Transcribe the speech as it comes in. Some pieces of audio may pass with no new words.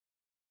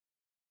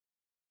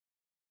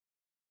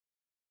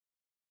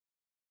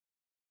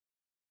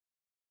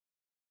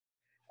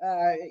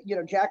you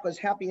know, Jack was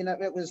happy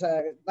enough, it was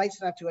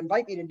nice enough to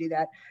invite me to do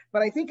that.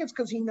 But I think it's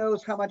because he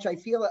knows how much I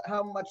feel,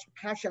 how much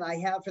passion I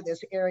have for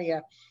this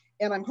area.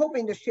 And I'm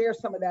hoping to share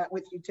some of that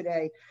with you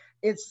today.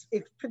 It's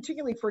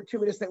particularly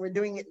fortuitous that we're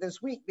doing it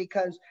this week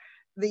because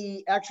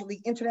the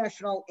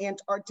International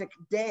Antarctic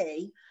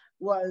Day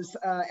was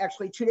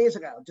actually 2 days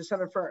ago,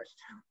 December 1st.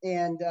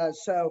 And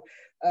so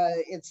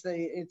it's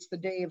the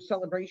day of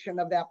celebration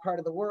of that part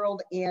of the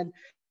world and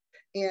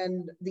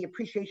the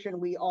appreciation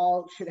we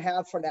all should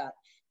have for that.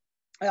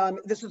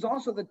 This is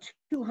also the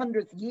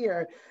 200th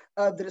year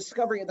of the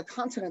discovery of the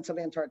continents of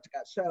Antarctica.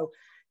 So,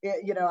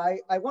 you know,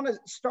 I want to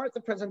start the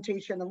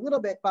presentation a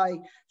little bit by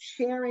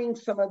sharing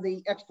some of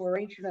the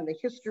exploration and the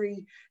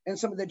history and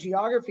some of the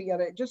geography of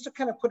it, just to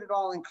kind of put it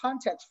all in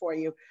context for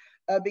you,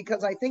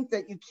 because I think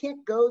that you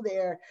can't go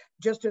there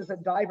just as a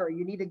diver.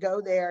 You need to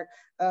go there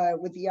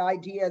with the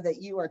idea that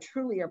you are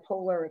truly a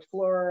polar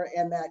explorer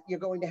and that you're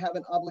going to have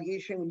an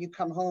obligation when you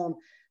come home,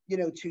 you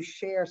know, to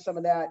share some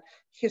of that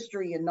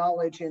history and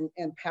knowledge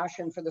and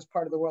passion for this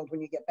part of the world when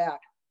you get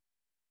back.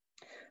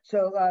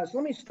 So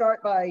let me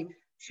start by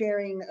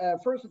sharing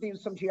first with you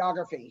some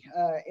geography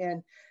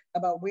and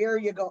about where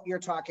you're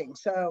talking.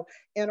 So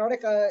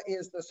Antarctica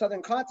is the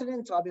southern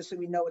continent. Obviously,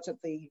 we know it's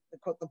at the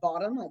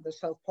bottom of the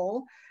South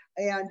Pole.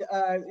 And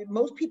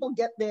most people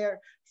get there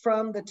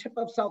from the tip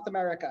of South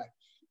America,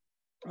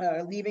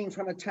 leaving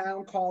from a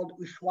town called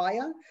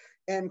Ushuaia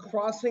and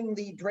crossing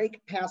the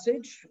Drake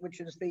Passage, which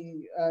is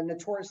the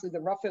notoriously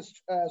the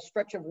roughest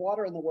stretch of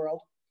water in the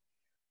world,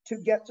 to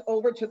get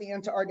over to the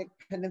Antarctic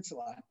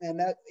Peninsula. And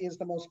that is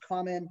the most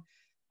common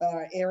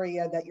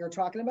area that you're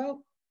talking about,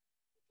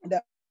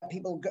 that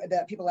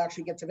people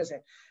actually get to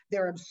visit.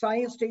 There are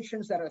science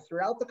stations that are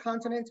throughout the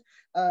continent,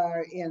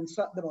 and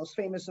the most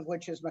famous of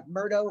which is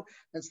McMurdo.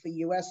 That's the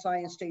U.S.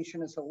 science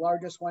station. It's the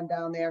largest one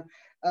down there,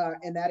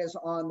 and that is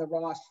on the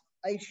Ross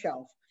Ice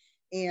Shelf.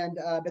 And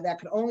but that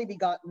could only be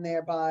gotten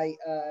there by,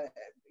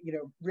 you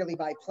know, really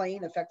by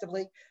plane.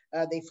 Effectively,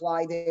 they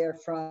fly there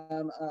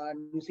from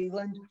New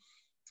Zealand.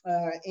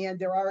 And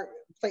there are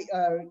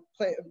a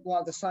lot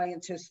of the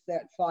scientists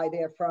that fly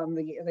there from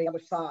the other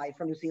side,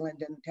 from New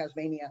Zealand and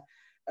Tasmania,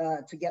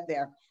 to get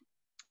there.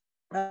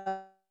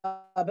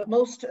 But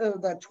most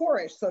of the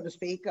tourists, so to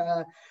speak,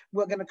 are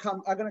going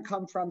to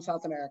come from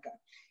South America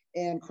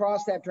and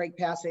cross that Drake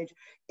Passage.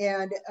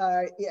 And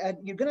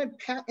you're going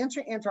to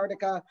enter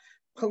Antarctica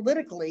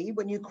politically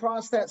when you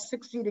cross that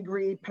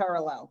 60-degree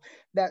parallel.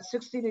 That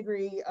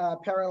 60-degree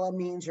parallel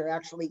means you're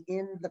actually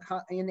in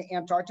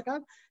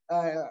Antarctica,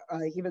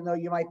 even though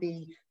you might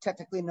be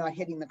technically not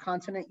hitting the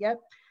continent yet.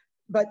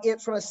 But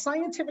from a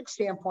scientific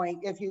standpoint,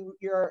 if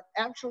you're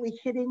actually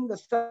hitting the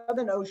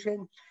Southern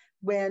Ocean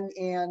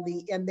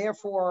and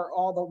therefore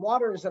all the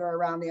waters that are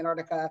around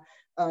Antarctica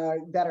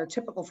that are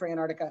typical for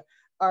Antarctica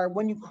are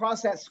when you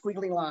cross that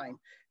squiggly line.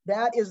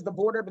 That is the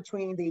border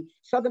between the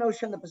Southern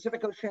Ocean, the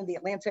Pacific Ocean, the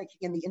Atlantic,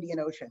 and the Indian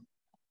Ocean.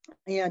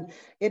 And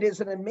it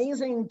is an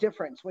amazing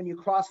difference when you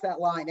cross that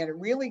line. And it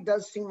really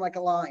does seem like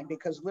a line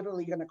because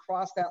literally you're going to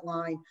cross that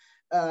line,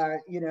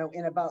 you know,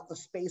 in about the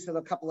space of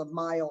a couple of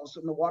miles.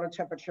 And the water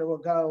temperature will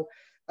go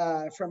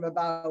from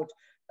about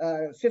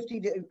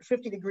 50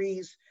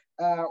 degrees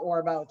or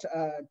about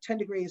 10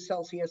 degrees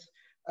Celsius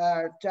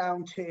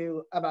down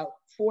to about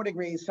 4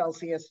 degrees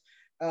Celsius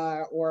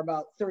or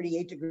about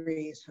 38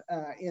 degrees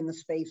in the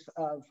space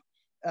of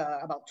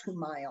about 2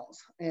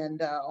 miles.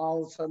 And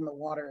all of a sudden the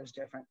water is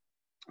different.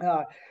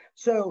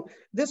 So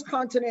this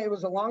continent, it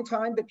was a long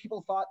time that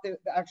people thought that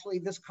actually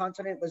this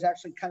continent was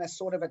actually kind of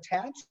sort of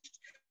attached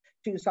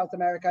to South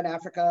America and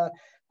Africa.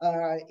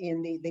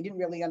 They didn't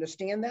really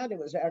understand that. It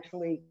was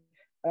actually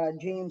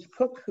James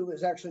Cook, who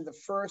was actually the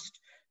first,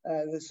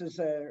 this is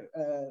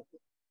a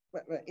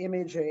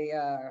image,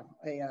 a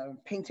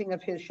painting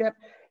of his ship.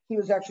 He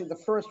was actually the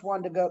first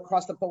one to go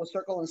across the Polar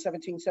Circle in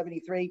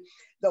 1773,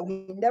 though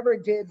he never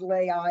did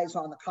lay eyes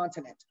on the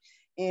continent.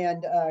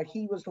 And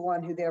he was the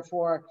one who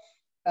therefore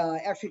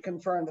actually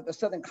confirmed that the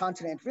southern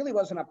continent really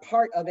wasn't a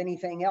part of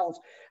anything else,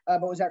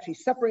 but was actually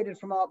separated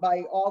from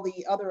by all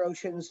the other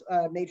oceans,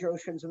 major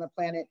oceans on the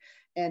planet,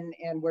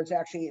 and was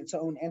actually its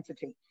own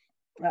entity.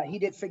 He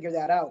did figure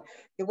that out.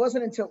 It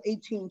wasn't until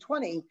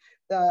 1820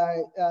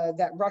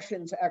 that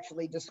Russians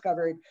actually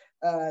discovered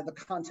the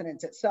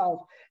continent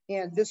itself,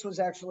 and this was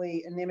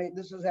actually an image.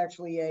 This was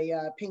actually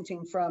a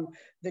painting from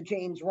the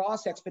James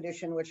Ross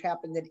expedition, which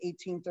happened in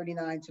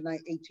 1839 to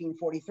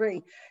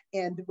 1843,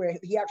 and where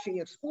he actually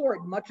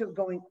explored much of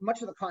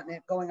the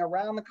continent, going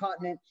around the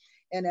continent,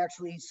 and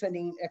actually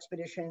sending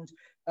expeditions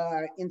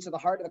into the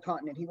heart of the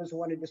continent. He was the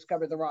one who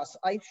discovered the Ross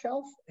Ice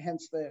Shelf,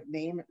 hence the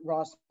name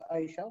Ross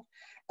Ice Shelf,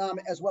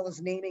 as well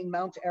as naming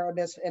Mount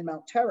Erebus and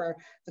Mount Terror,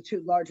 the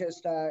two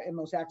largest and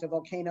most active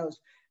volcanoes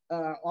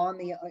on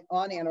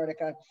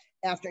Antarctica,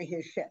 after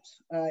his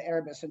ships,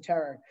 Erebus and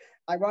Terror.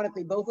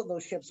 Ironically, both of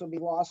those ships would be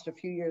lost a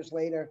few years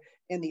later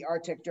in the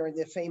Arctic during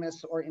the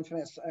famous or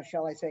infamous,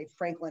 shall I say,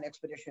 Franklin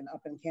expedition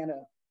up in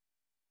Canada.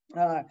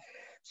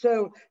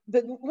 So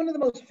one of the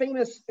most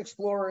famous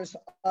explorers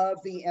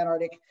of the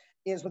Antarctic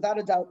is without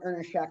a doubt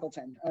Ernest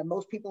Shackleton.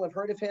 Most people have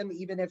heard of him,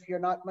 even if you're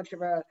not much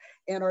of an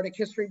Antarctic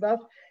history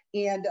buff.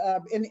 And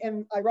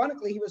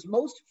ironically, he was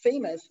most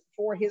famous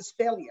for his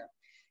failure.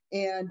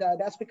 And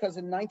that's because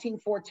in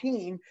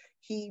 1914,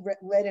 he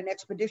led an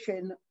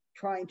expedition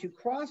trying to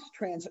cross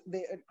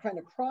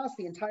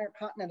the entire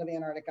continent of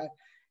Antarctica,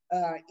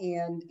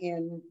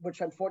 and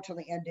which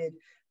unfortunately ended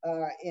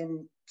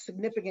in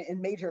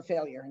major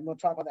failure. And we'll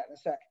talk about that in a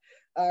sec.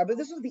 But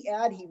this is the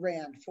ad he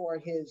ran for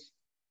his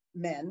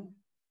men,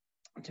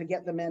 to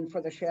get the men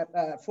for the ship,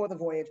 for the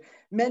voyage.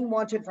 Men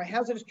wanted for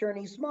hazardous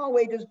journeys, small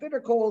wages, bitter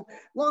cold,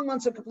 long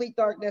months of complete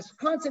darkness,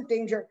 constant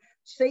danger,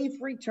 safe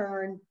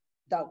return,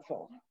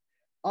 doubtful,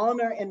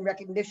 honor and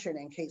recognition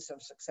in case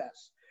of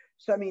success.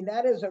 So, I mean,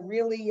 that is a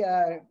really,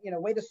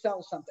 way to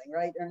sell something,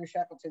 right, Ernest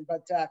Shackleton?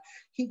 But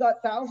he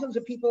got thousands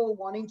of people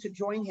wanting to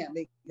join him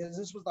because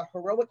this was the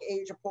heroic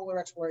age of polar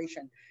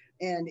exploration.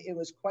 And it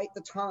was quite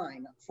the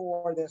time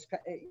for this,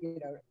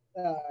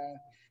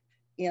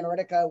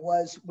 Antarctica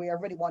was where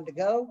everybody wanted to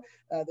go.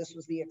 This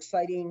was the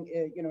exciting,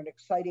 an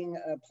exciting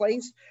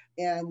place,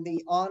 and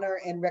the honor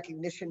and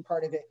recognition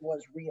part of it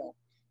was real.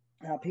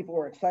 People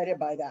were excited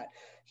by that.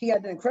 He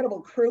had an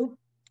incredible crew.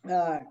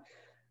 There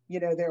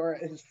were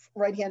his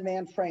right-hand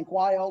man, Frank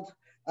Wild.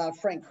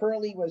 Frank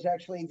Hurley was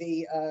actually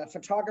the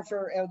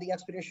photographer of the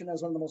expedition. It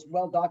was one of the most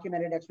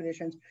well-documented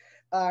expeditions.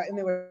 And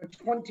there were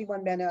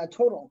 21 men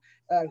total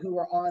who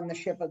were on the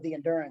ship of the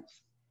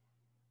Endurance.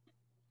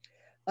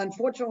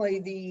 Unfortunately,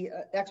 the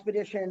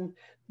expedition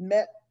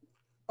met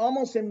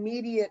almost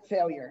immediate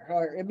failure,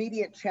 or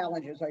immediate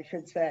challenges, I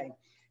should say.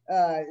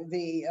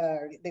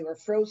 They were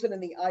frozen in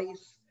the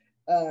ice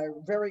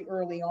very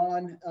early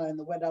on in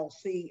the Weddell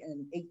Sea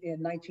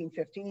in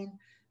 1915.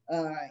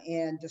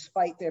 And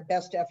despite their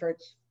best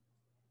efforts,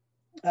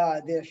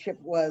 the ship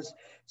was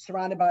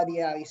surrounded by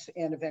the ice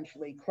and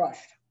eventually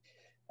crushed.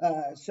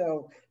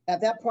 So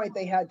at that point,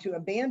 they had to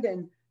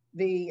abandon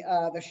the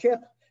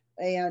ship.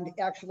 And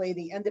actually,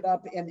 they ended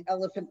up in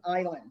Elephant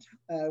Island,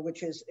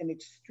 which is an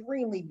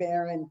extremely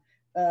barren,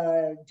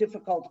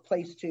 difficult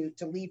place to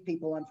leave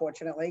people,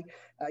 unfortunately.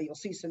 You'll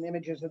see some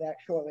images of that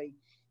shortly.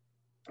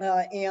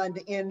 And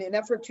in an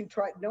effort to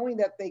try, knowing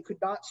that they could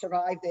not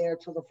survive there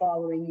till the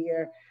following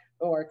year,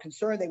 or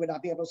concerned they would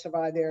not be able to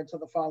survive there until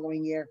the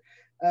following year,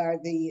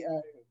 the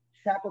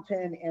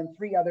Shackleton and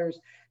 3 others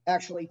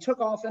actually took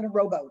off in a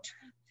rowboat,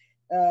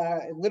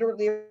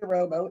 literally a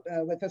rowboat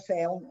with a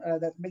sail,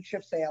 that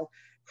makeshift sail,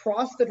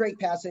 crossed the Drake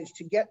Passage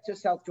to get to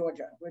South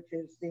Georgia, which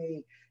is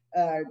the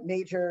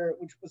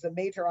was a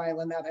major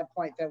island at that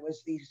point that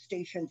was the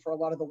station for a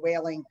lot of the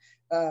whaling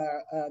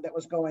that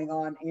was going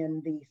on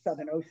in the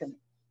Southern Ocean.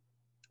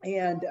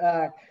 And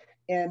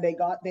they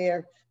got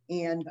there,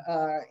 and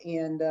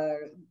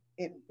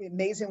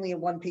amazingly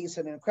in one piece,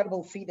 an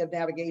incredible feat of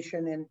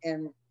navigation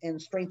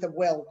and strength of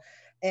will,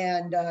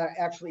 and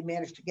actually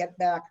managed to get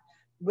back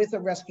with a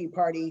rescue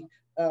party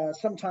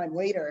sometime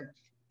later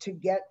to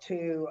get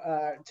to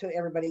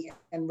everybody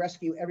and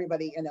rescue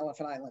everybody in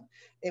Elephant Island.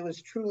 It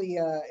was truly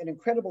an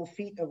incredible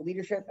feat of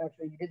leadership.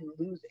 Actually, you didn't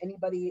lose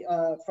anybody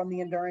from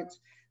the Endurance,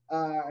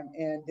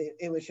 and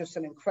it was just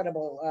an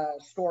incredible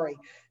story.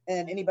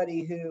 And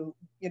anybody who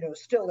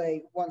still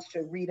wants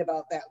to read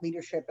about that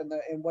leadership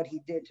and what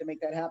he did to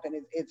make that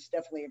happen, it's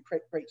definitely a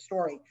great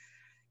story.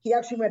 He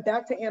actually went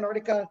back to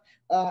Antarctica.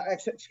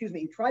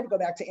 He tried to go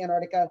back to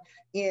Antarctica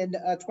in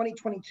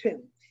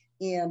 2022.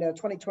 And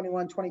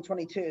 2021,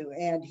 2022,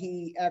 and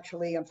he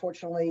actually,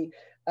 unfortunately,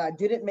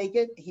 didn't make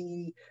it.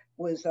 He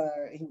wanted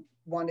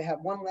to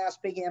have one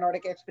last big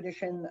Antarctic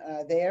expedition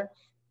there,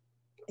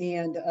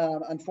 and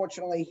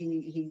unfortunately,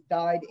 he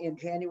died in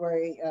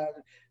January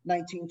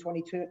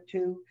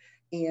 1922,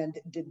 and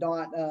did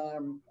not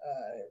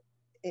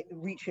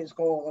reach his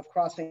goal of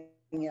crossing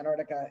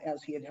Antarctica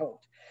as he had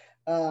hoped.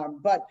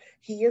 But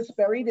he is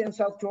buried in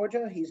South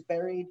Georgia. He's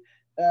buried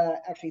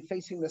actually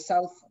facing the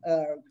south,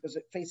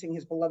 facing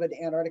his beloved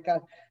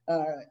Antarctica,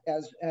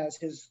 as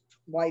his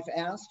wife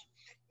asked.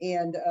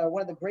 And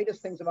one of the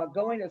greatest things about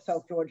going to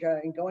South Georgia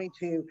and going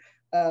to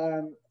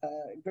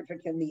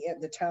Grytviken,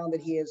 the town that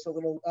he is, a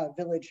little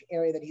village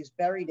area that he's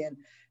buried in,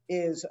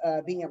 is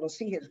being able to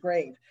see his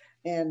grave.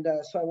 And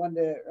so I wanted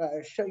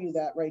to show you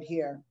that right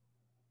here.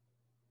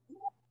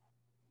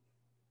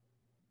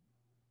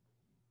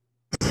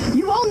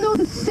 You all know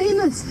the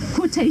famous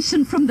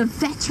quotation from the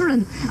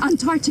veteran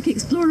Antarctic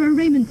explorer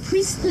Raymond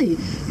Priestley,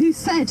 who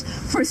said,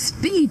 "For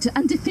speed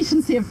and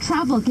efficiency of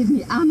travel, give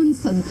me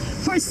Amundsen.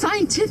 For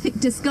scientific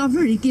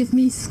discovery, give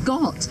me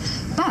Scott.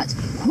 But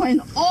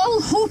when all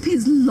hope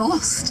is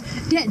lost,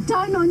 get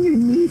down on your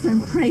knees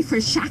and pray for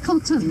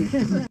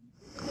Shackleton."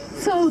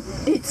 So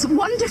it's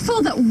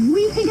wonderful that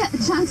we can get the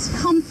chance to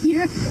come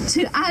here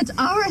to add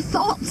our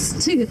thoughts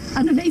to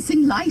an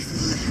amazing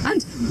life.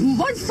 And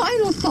one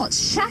final thought,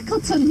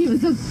 Shackleton, he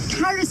was a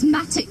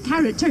charismatic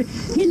character.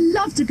 He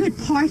loved a good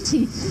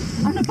party.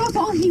 And above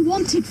all, he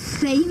wanted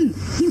fame.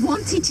 He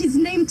wanted his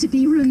name to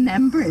be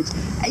remembered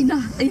in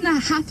a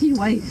happy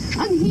way.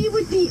 And he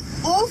would be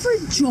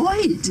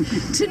overjoyed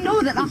to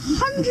know that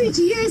 100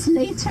 years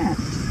later,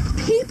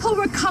 people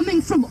were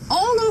coming from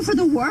all over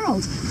the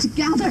world to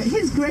gather at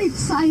his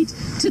graveside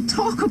to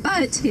talk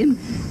about him,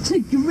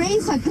 to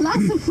raise a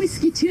glass of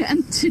whiskey to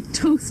and to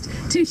toast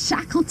to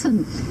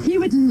Shackleton. He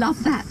would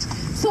love that.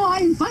 So I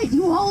invite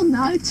you all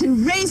now to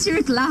raise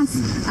your glass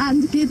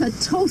and give a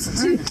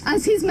toast to,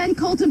 as his men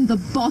called him, the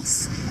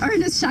boss,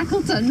 Ernest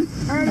Shackleton.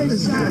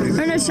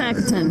 Ernest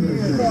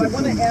Shackleton. So I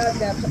want to add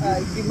that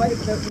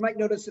you might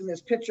notice in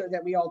this picture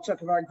that we all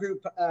took of our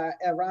group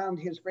around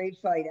his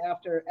gravesite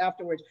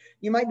afterwards.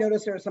 You might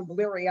notice there are some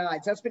blurry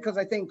eyes. That's because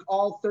I think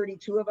all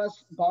 32 of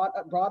us brought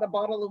a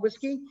bottle of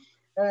whiskey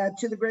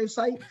to the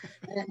gravesite,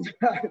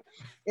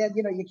 and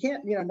you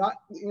can't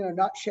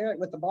not share it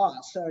with the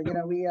boss. So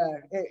we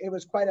it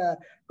was quite a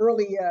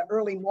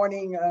early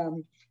morning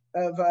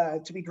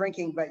to be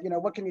drinking, but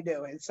what can you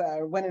do? It's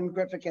when in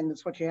Griffican,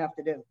 that's what you have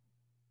to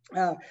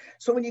do.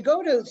 So when you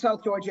go to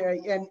South Georgia,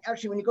 and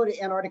actually when you go to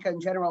Antarctica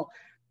in general,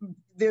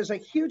 there's a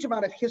huge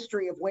amount of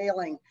history of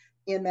whaling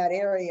in that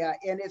area.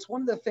 And it's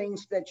one of the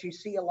things that you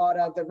see a lot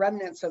of, the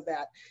remnants of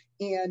that.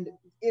 And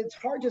it's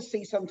hard to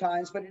see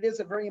sometimes, but it is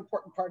a very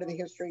important part of the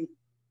history.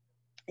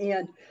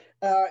 And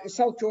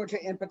South Georgia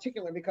in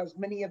particular, because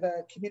many of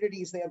the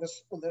communities there,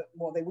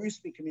 well, they used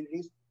to be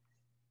communities,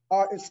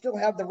 still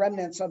have the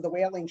remnants of the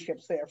whaling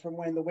ships there from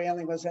when the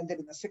whaling was ended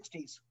in the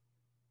 60s.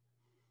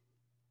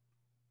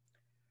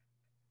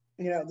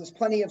 There's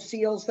plenty of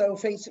seals though,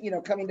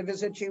 coming to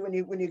visit you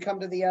when you come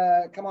to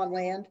the come on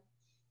land.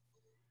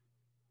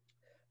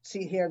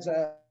 See here's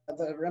the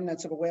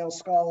remnants of a whale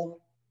skull.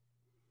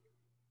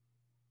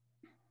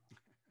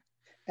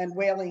 And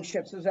whaling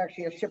ships. There's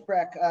actually a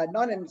shipwreck,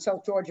 not in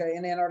South Georgia,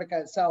 in Antarctica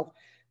itself,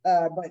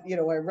 but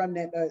a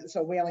remnant, it's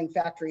a whaling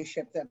factory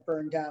ship that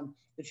burned down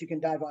that you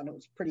can dive on. It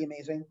was pretty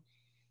amazing.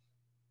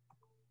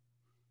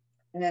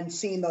 And then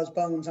seeing those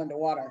bones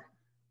underwater.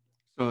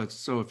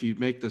 So if you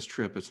make this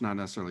trip, it's not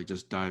necessarily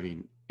just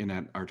diving in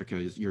Antarctica,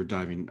 you're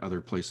diving other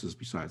places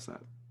besides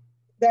that.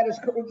 That is,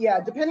 yeah,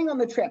 depending on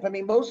the trip. I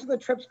mean, most of the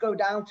trips go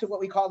down to what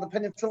we call the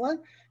peninsula,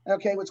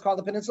 what's called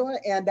the peninsula,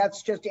 and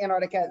that's just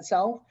Antarctica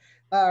itself.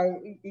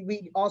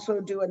 We also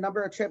do a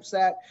number of trips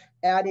that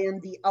add in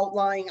the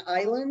outlying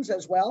islands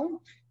as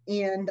well.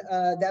 And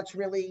that's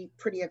really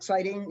pretty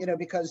exciting,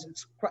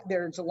 because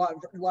there's a lot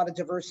of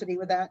diversity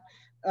with that,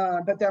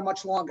 but they're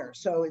much longer.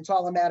 So it's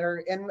all a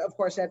matter, and of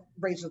course that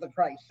raises the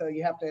price. So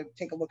you have to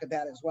take a look at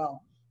that as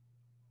well.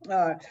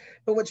 But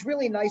what's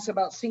really nice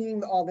about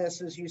seeing all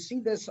this is you see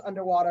this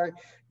underwater,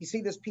 you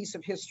see this piece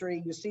of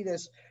history, you see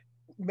this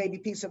maybe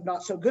piece of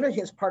not so good at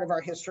his part of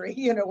our history,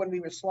 when we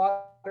were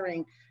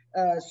slaughtering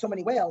so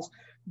many whales.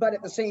 But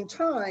at the same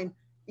time,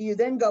 you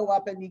then go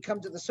up and you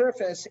come to the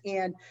surface,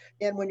 and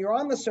when you're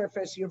on the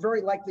surface, you're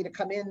very likely to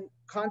come in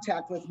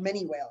contact with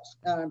many whales.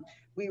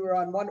 We were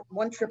on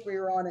one trip we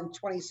were on in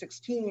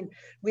 2016,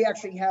 we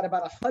actually had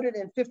about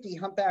 150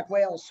 humpback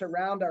whales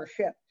surround our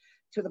ship,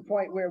 to the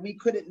point where we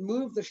couldn't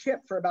move the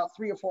ship for about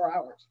 3 or 4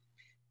 hours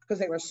because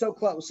they were so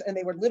close, and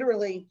they were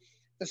literally,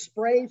 the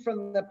spray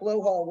from the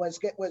blowhole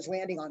was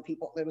landing on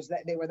people. They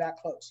were that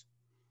close.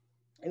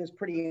 It was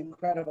pretty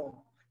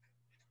incredible.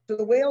 So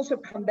the whales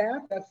have come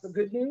back. That's the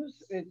good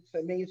news. It's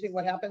amazing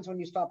what happens when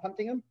you stop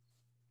hunting them.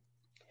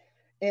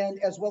 And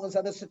as well as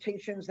other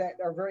cetaceans that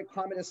are very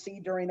common to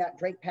see during that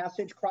Drake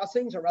Passage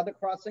crossings or other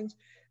crossings,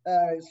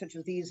 such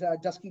as these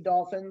dusky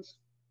dolphins,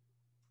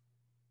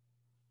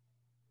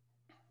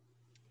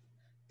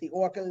 the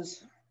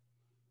orcas.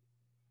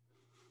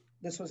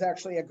 This was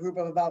actually a group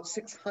of about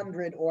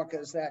 600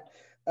 orcas that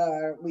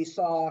we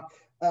saw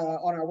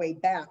on our way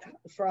back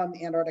from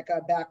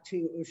Antarctica back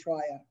to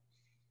Ushuaia.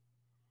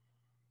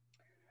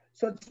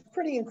 So it's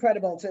pretty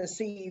incredible to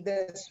see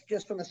this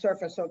just from the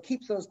surface. So it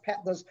keeps those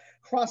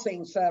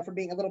crossings from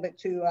being a little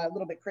bit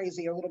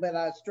crazy, or a little bit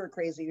stir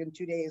crazy in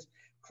 2 days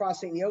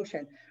crossing the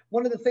ocean.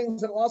 One of the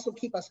things that will also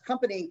keep us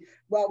company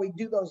while we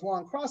do those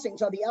long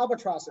crossings are the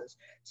albatrosses.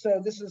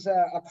 So this is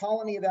a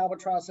colony of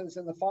albatrosses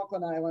in the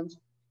Falkland Islands.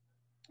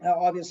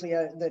 Obviously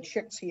the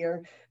chicks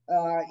here,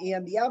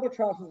 and the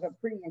albatrosses are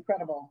pretty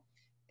incredible.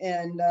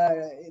 And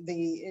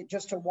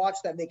just to watch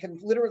them, they can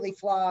literally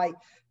fly,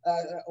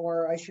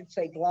 or I should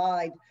say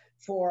glide,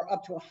 for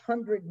up to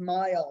 100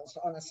 miles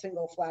on a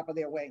single flap of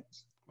their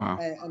wings. Wow.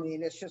 I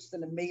mean, it's just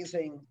an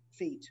amazing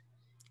feat.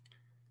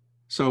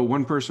 So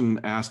one person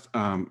asked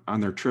on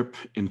their trip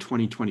in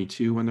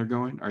 2022 when they're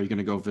going, are you going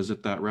to go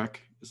visit that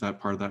wreck? Is that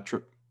part of that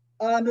trip?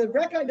 The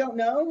wreck, I don't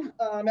know.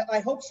 I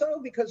hope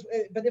so,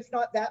 but if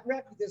not that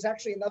wreck, there's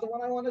actually another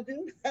one I want to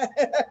do.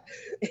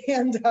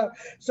 And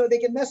so they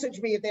can message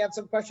me if they have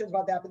some questions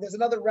about that. But there's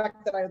another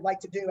wreck that I'd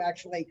like to do,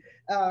 actually,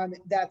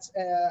 that's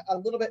a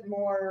little bit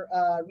more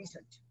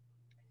recent.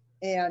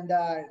 And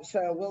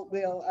so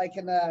I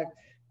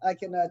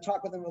can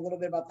talk with them a little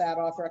bit about that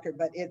off record.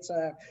 But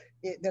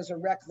there's a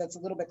wreck that's a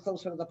little bit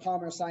closer to the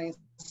Palmer Science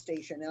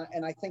Station,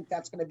 and I think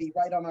that's going to be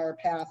right on our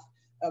path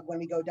when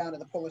we go down to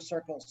the polar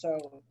circle.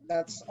 So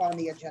that's on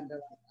the agenda.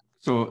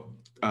 So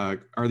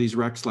are these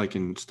wrecks like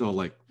in still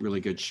like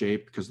really good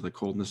shape because of the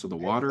coldness of the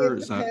water?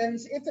 It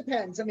depends. It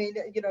depends. I mean,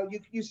 you know,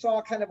 you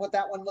saw kind of what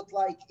that one looked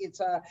like.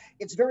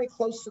 It's very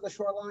close to the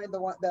shoreline, the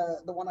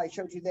one I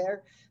showed you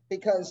there,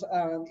 because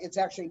it's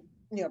actually,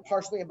 you know,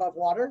 partially above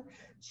water.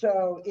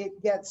 So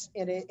it gets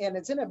in it, and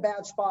it's in a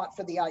bad spot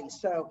for the ice.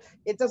 So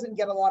it doesn't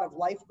get a lot of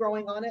life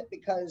growing on it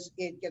because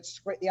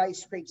the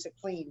ice scrapes it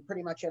clean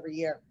pretty much every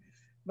year.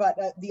 But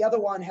the other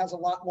one has a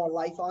lot more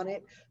life on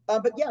it.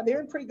 But yeah, they're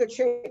in pretty good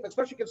shape,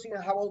 especially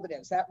considering how old it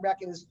is. That wreck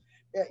is,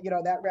 you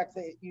know, that wreck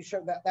that you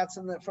showed, that's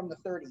from the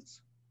 30s,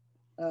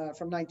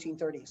 from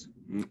 1930s.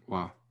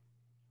 Wow.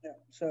 Yeah,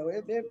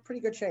 so they're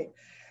pretty good shape.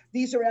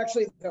 These are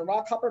actually the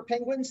rockhopper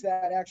penguins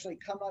that actually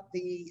come up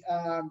the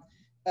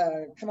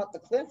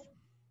cliff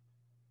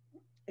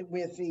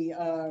with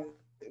the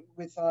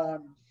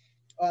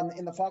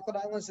in the Falkland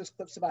Islands. This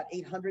cliff's about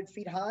 800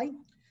 feet high.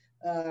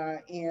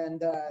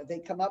 And they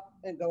come up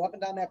and go up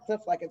and down that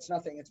cliff like it's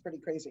nothing. It's pretty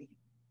crazy.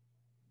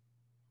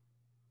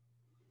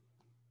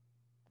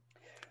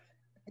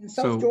 In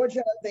South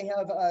Georgia, they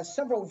have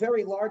several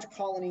very large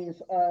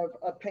colonies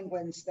of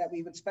penguins that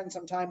we would spend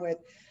some time with.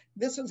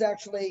 This is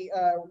actually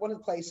one of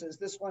the places.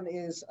 This one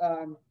is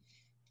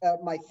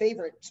my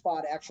favorite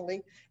spot,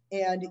 actually.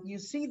 And you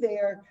see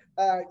there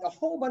a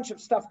whole bunch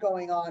of stuff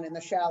going on in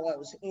the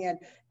shallows. And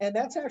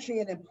that's actually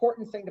an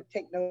important thing to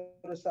take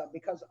notice of,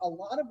 because a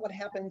lot of what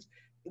happens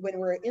when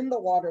we're in the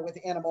water with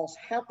animals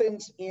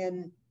happens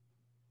in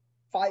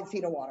 5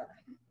 feet of water,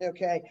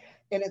 okay?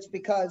 And it's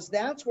because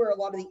that's where a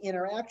lot of the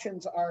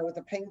interactions are with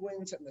the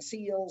penguins and the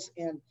seals,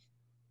 and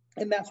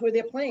that's where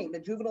they're playing, the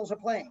juveniles are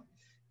playing.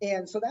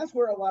 And so that's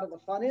where a lot of the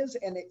fun is.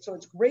 And so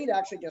it's great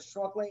actually just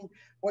snorkeling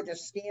or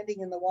just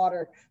standing in the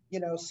water, you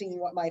know, seeing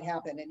what might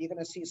happen. And you're going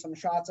to see some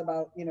shots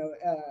about, you know,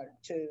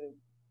 to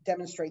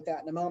demonstrate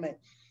that in a moment.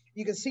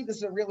 You can see this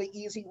is a really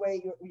easy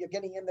way. You're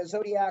getting in the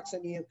Zodiacs,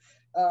 and you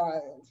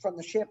from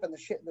the ship, and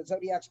the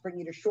Zodiacs bring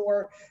you to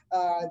shore.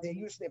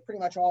 They're pretty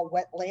much all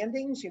wet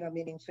landings, you know,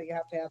 meaning so you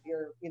have to have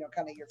your, you know,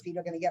 kind of your feet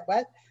are going to get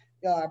wet.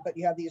 But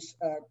you have these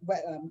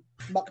wet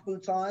muck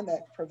boots on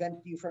that prevent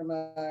you from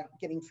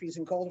getting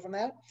freezing cold from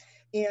that.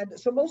 And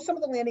so some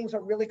of the landings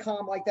are really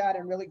calm like that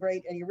and really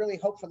great, and you really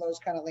hope for those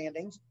kind of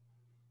landings.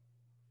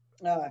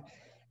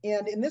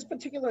 And in this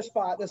particular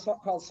spot, this is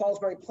called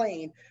Salisbury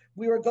Plain,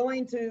 we were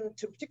going to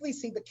particularly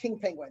see the king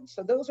penguins.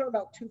 So those are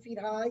about 2 feet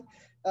high,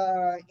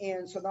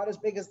 and so not as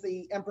big as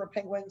the emperor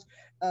penguins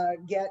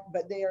get,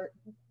 but they are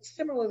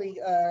similarly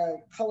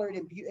colored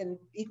and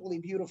equally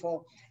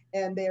beautiful.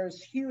 And there's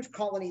huge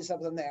colonies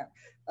of them there.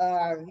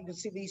 You can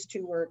see these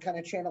two were kind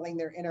of channeling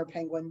their inner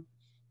penguin.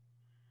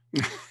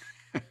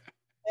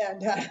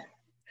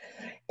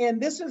 And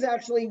this is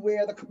actually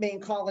where the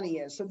main colony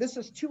is. So this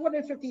is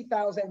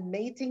 250,000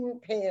 mating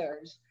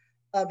pairs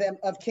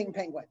of king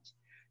penguins.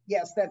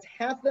 Yes, that's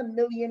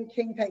 500,000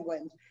 king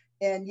penguins.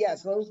 And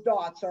yes, those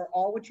dots are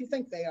all what you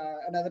think they are,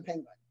 another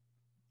penguin.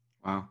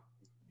 Wow.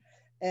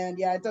 And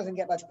yeah, it doesn't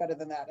get much better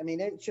than that. I mean,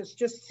 it's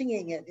just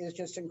seeing it is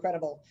just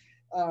incredible.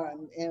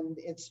 And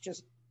it's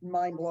just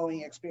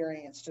mind-blowing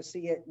experience to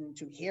see it and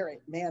to hear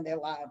it. Man, they're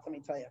live, let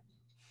me tell you.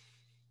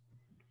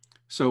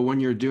 So when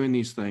you're doing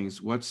these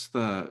things, what's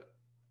the,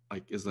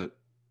 like,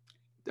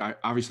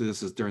 obviously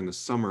this is during the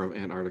summer of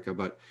Antarctica,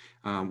 but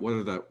what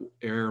are the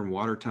air and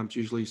water temps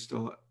usually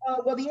still?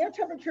 Well, the air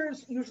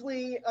temperatures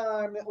usually,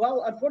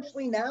 well,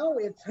 unfortunately now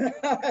it's,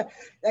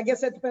 I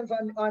guess that depends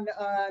on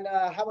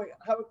how,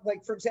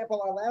 like, for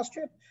example, our last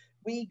trip,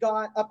 we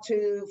got up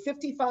to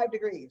 55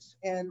 degrees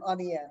on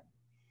the air.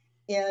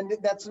 And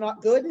that's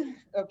not good,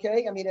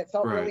 okay? I mean, it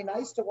felt really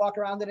nice to walk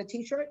around in a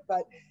t-shirt,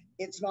 but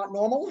it's not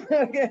normal,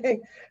 okay?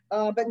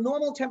 But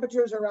normal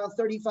temperatures are around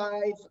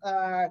 35,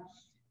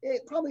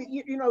 it probably,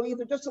 you know,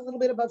 either just a little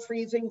bit above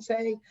freezing,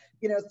 say,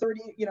 you know,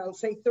 30, you know,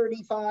 say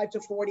 35 to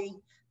 40,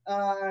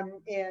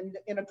 and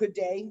in a good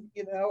day,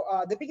 you know.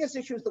 The biggest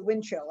issue is the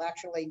wind chill,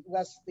 actually,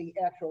 less the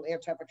actual air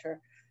temperature.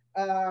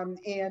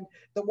 And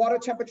the water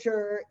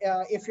temperature,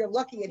 if you're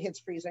lucky, it hits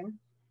freezing.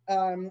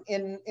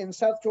 In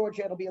South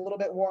Georgia, it'll be a little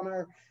bit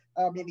warmer,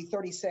 maybe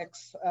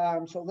 36,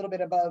 so a little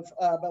bit above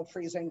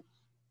freezing.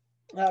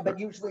 But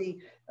usually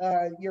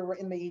you're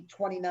in the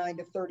 29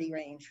 to 30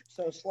 range,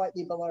 so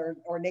slightly below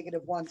or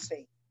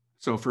 -1°C.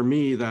 So for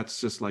me, that's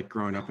just like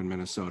growing up in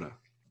Minnesota.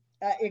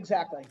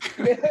 Exactly.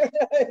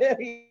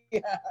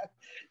 Yeah,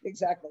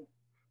 exactly.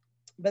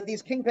 But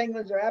these king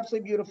penguins are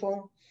absolutely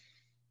beautiful.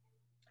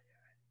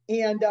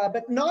 And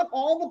but not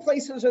all the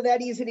places are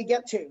that easy to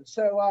get to.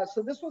 So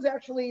so this was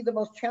actually the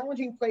most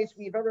challenging place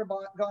we've ever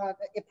gone,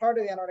 a part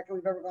of Antarctica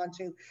we've ever gone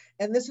to.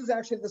 And this is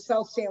actually the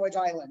South Sandwich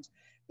Islands.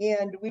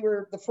 And we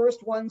were the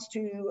first ones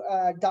to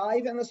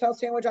dive in the South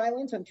Sandwich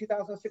Islands in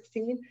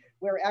 2016.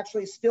 We're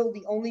actually still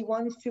the only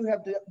ones to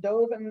have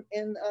dove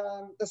in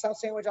the South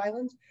Sandwich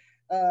Islands.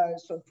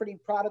 So pretty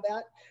proud of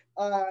that.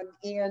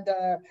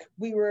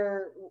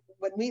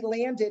 When we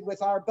landed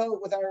with our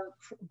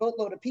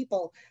boatload of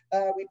people,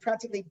 we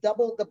practically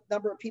doubled the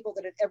number of people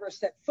that had ever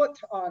set foot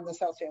on the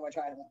South Sandwich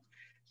Islands.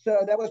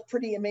 So that was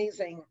pretty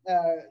amazing,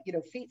 you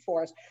know, feat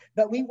for us.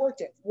 But we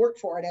worked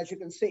for it, as you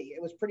can see.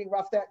 It was pretty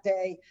rough that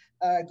day.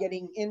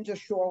 Getting into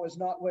shore was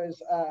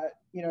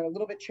you know, a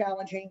little bit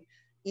challenging.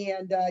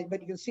 And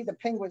but you can see the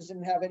penguins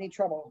didn't have any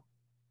trouble.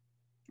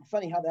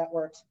 Funny how that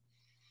works.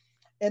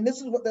 And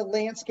this is what the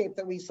landscape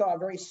that we saw,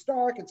 very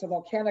stark. It's a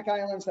volcanic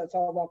island, so that's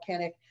all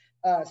volcanic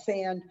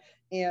sand.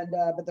 And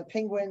but the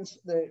penguins,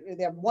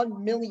 they have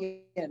 1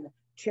 million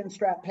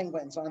chinstrap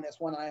penguins on this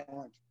one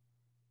island,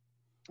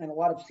 and a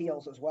lot of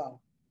seals as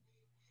well.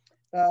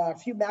 A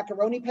few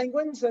macaroni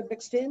penguins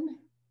mixed in.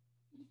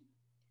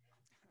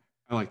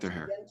 I like their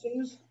hair.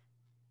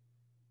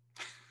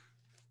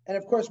 And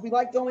of course, we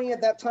like going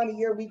at that time of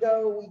year. We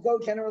go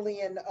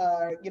generally in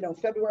you know,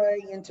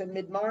 February into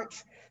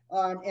mid-March,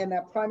 and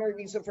that primary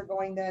reason for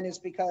going then is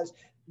because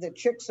the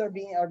chicks are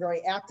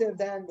very active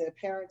then. The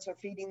parents are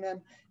feeding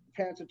them. The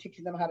parents are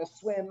teaching them how to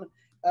swim.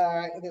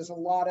 There's a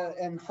lot of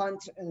and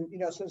hunt, and you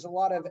know, so there's a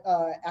lot of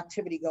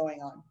activity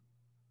going on.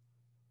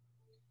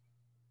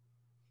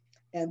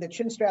 And the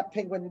chinstrap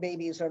penguin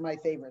babies are my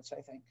favorites,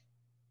 I think.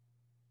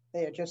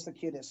 They are just the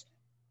cutest.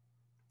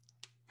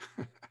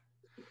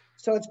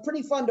 So it's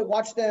pretty fun to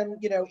watch them,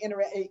 you know,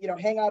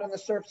 hang out in the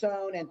surf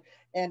zone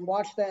and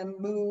watch them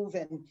move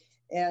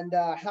and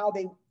how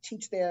they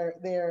teach their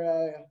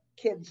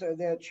kids or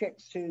their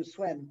chicks to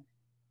swim.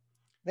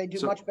 They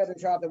do much better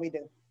job than we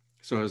do.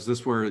 So is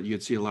this where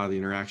you'd see a lot of the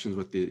interactions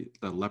with the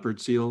leopard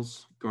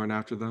seals going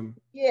after them?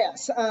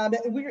 Yes,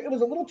 it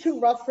was a little too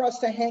rough for us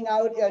to hang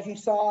out, as you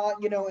saw,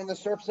 you know, in the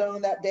surf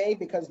zone that day,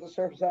 because the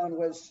surf zone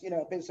was, you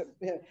know,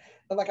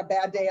 like a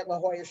bad day at La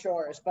Jolla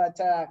Shores. But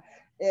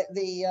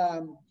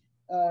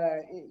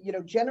you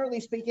know, generally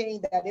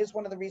speaking, that is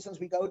one of the reasons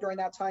we go during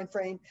that time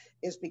frame,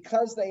 is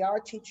because they are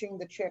teaching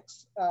the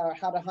chicks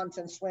how to hunt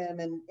and swim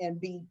and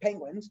be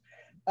penguins.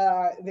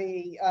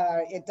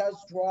 It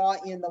does draw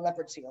in the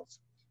leopard seals.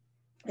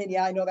 And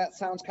yeah, I know that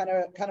sounds kind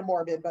of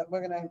morbid, but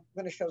we're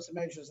gonna show some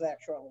images of that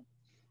shortly.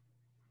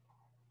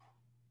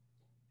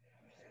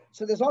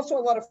 So there's also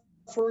a lot of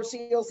fur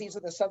seals. These are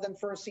the southern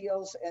fur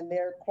seals, and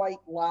they're quite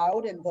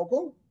loud and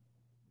vocal.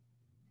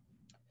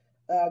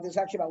 There's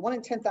actually about 1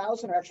 in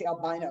 10,000 are actually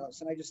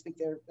albinos, and I just think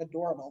they're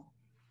adorable.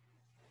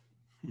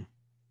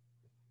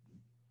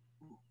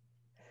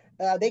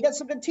 They got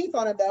some good teeth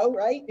on it though,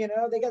 right? You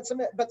know, they got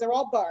some, but they're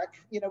all bark.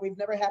 You know, we've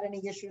never had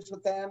any issues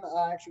with them.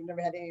 Actually, we've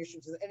never had any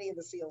issues with any of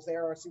the seals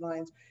there or sea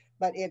lions,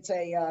 but it's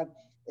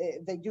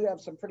they do have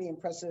some pretty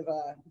impressive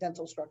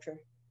dental structure.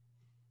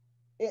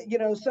 You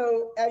know,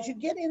 so as you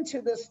get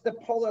into the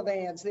polar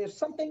lands, there's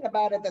something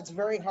about it that's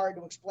very hard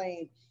to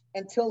explain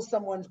until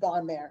someone's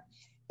gone there.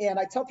 And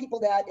I tell people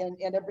that,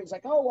 and everybody's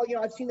like, oh, well, you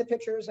know, I've seen the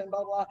pictures and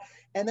blah, blah.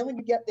 And then when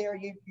you get there,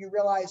 you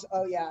realize,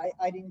 oh yeah,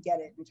 I didn't get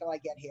it until I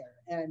get here.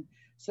 And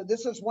so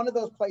this is one of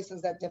those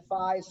places that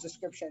defies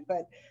description,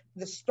 but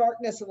the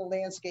starkness of the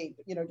landscape,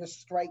 you know, just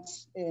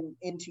strikes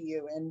into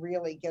you and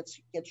really gets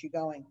you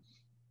going.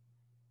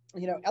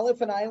 You know,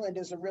 Elephant Island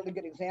is a really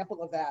good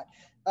example of that.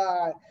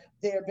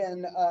 There have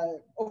been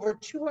over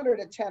 200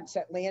 attempts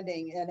at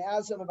landing, and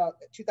as of about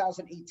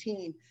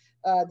 2018,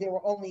 there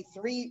were only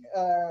 3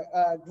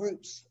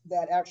 groups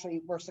that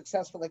actually were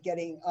successful at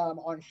getting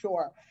on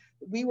shore.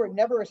 We were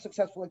never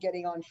successful at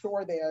getting on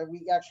shore there.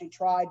 We actually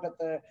tried, but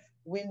the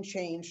wind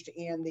changed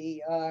and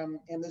the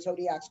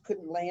Zodiacs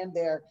couldn't land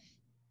there.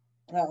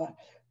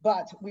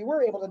 But we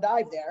were able to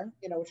dive there,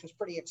 you know, which was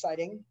pretty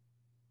exciting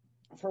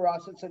for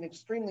us. It's an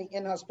extremely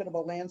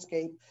inhospitable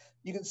landscape.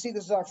 You can see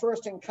this is our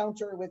first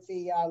encounter with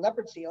the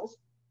leopard seals.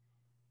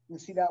 You can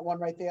see that one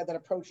right there that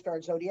approached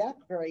our Zodiac,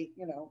 very,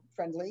 you know,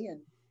 friendly.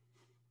 And,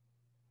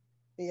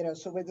 you know,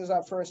 so this is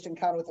our first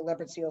encounter with the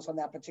leopard seals on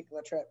that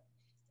particular trip,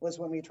 was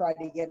when we tried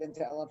to get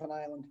into Elephant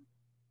Island.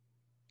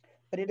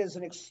 But it is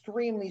an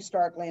extremely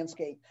stark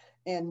landscape,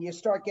 and you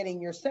start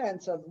getting your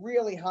sense of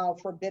really how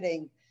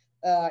forbidding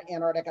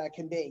Antarctica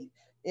can be.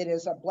 It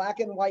is a black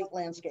and white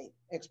landscape,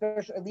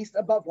 especially at least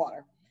above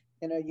water.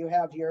 You know, you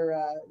have your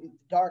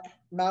dark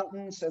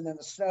mountains and then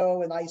the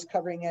snow and ice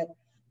covering it.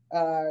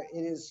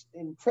 It is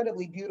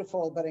incredibly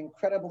beautiful, but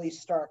incredibly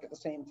stark at the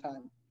same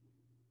time.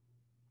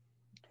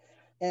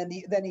 And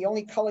then the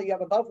only color you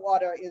have above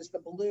water is the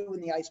blue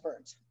in the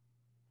icebergs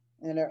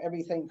and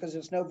everything, because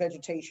there's no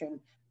vegetation,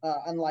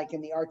 unlike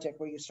in the Arctic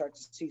where you start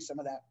to see some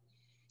of that.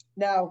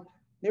 Now,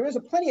 there is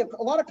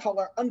a lot of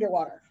color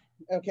underwater.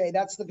 Okay,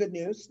 that's the good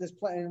news.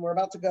 And we're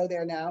about to go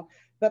there now.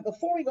 But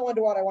before we go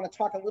underwater, I want to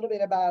talk a little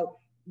bit about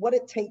what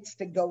it takes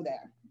to go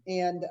there.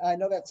 And I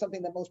know that's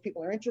something that most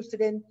people are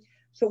interested in.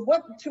 So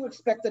what to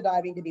expect the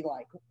diving to be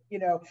like, you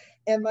know?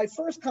 And my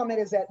first comment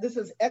is that this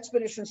is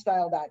expedition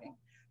style diving.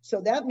 So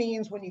that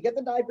means when you get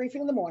the dive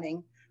briefing in the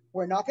morning,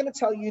 we're not going to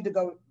tell you to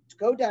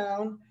go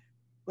down.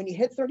 When you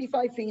hit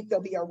 35 feet,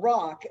 there'll be a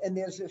rock, and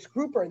there's this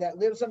grouper that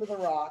lives under the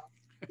rock,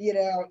 you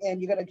know,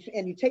 and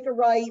you take a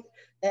right,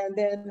 and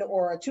then,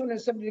 or a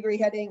 270-degree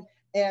heading,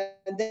 and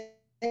then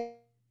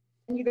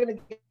you're going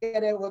to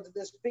get it with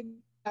this big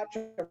patch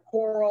of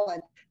coral,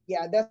 and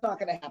yeah, that's not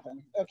going to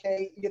happen.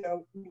 Okay, you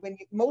know,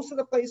 most of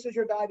the places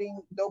you're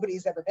diving,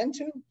 nobody's ever been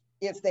to.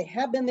 If they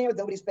have been there,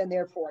 nobody's been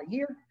there for a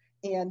year,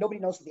 and nobody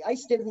knows what the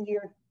ice did in the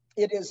year.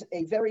 It is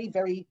a very,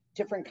 very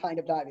different kind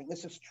of diving.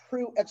 This is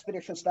true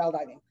expedition style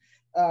diving.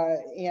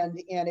 And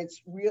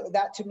it's real,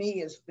 that to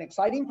me is an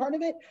exciting part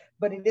of it,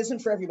 but it isn't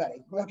for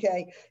everybody.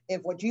 Okay.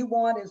 If what you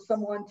want is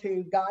someone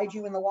to guide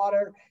you in the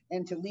water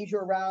and to lead you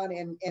around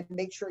and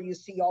make sure you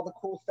see all the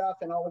cool stuff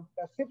and all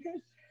the best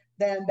pictures,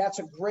 then that's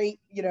a great,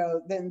 you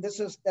know, then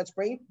that's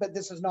great, but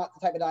this is not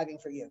the type of diving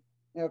for you.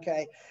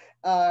 Okay.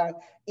 And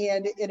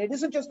it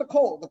isn't just the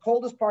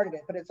cold is part of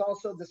it, but it's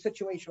also the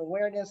situational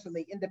awareness and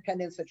the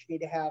independence that you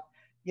need to have,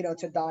 you know,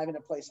 to dive in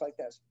a place like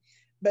this.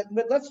 But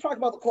let's talk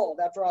about the cold.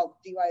 After all,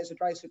 DUI is a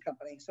dry suit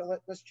company. So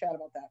let's chat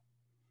about that.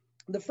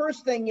 The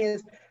first thing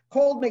is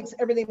cold makes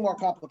everything more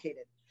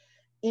complicated.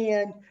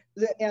 And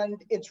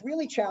it's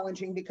really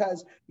challenging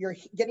because you're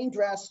getting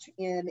dressed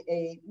in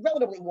a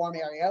relatively warm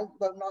area,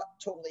 but not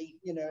totally,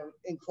 you know,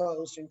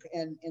 enclosed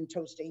and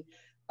toasty.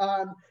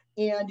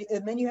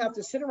 And then you have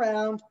to sit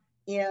around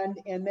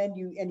and then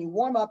you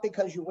warm up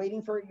because you're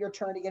waiting for your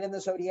turn to get in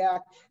the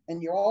Zodiac,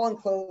 and you're all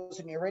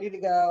enclosed and you're ready to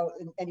go,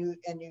 and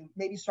you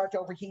maybe start to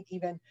overheat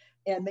even,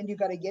 and then you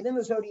got to get in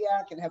the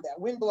Zodiac and have that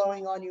wind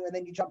blowing on you, and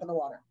then you jump in the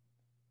water.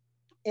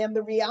 And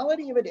the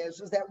reality of it is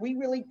that we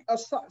really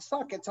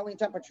suck at telling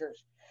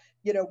temperatures.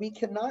 You know, we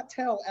cannot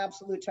tell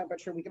absolute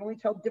temperature. We can only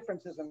tell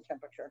differences in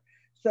temperature.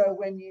 So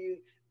when you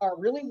are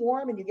really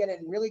warm and you get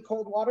in really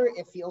cold water,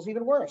 it feels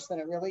even worse than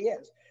it really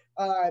is.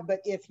 But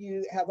if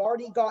you have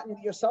already gotten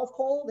yourself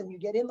cold and you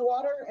get in the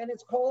water and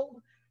it's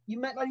cold, you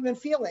might not even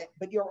feel it,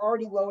 but you're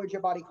already lowered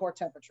your body core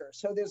temperature.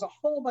 So there's a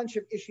whole bunch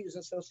of issues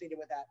associated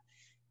with that.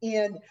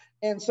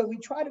 And so we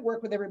try to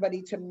work with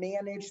everybody to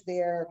manage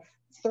their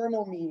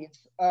thermal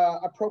needs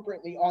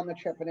appropriately on the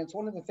trip. And it's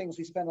one of the things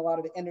we spend a lot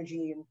of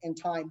energy and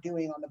time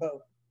doing on the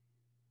boat.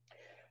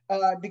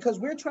 Because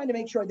we're trying to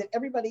make sure that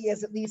everybody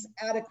is at least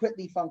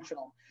adequately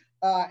functional.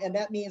 And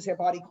that means their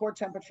body core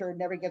temperature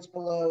never gets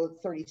below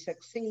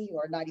 36C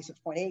or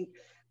 96.8.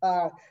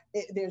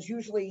 There's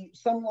usually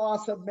some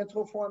loss of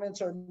mental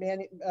performance or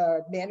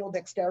manual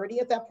dexterity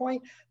at that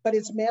point, but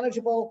it's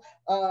manageable,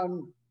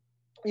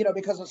 you know,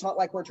 because it's not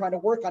like we're trying to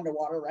work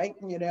underwater, right?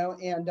 You know,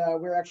 and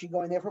we're actually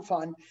going there for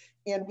fun.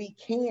 And we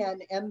can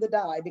end the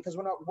dive because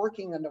we're not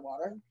working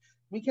underwater.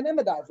 We can end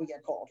the dive if we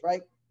get cold,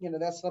 right? You know,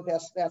 that's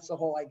the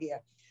whole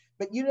idea.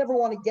 But you never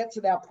want to get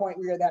to that point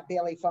where you're that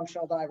barely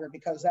functional diver,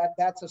 because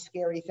that's a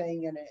scary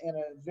thing and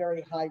a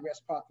very high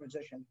risk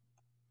proposition.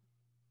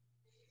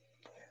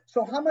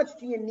 So how much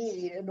do you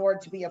need in order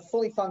to be a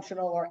fully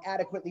functional or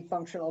adequately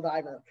functional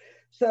diver?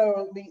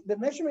 So the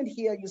measurement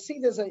here, you see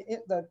there's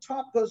the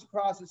top goes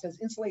across, it says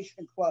insulation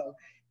and clo.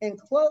 And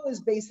clo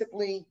is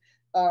basically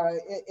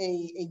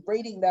a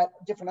braiding that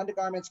different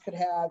undergarments could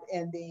have,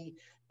 and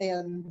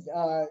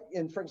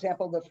for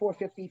example, the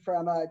 450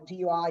 from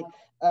DUI,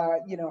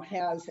 you know,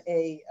 has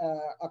a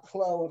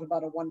clo of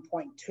about a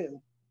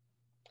 1.2.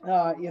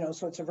 You know,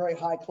 so it's a very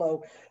high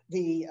clo.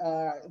 The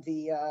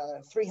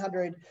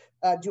 300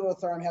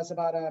 duotherm has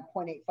about a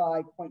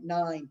 0.85,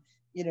 0.9,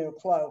 you know,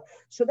 clo.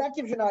 So that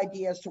gives you an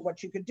idea as to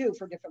what you could do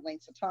for different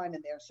lengths of time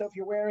in there. So if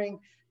you're wearing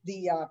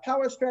the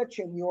power stretch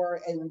and you're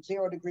in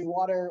 0 degree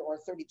water or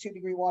 32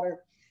 degree water,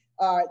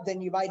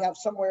 then you might have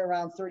somewhere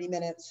around 30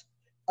 minutes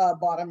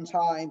bottom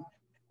time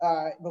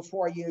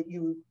before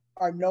you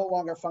are no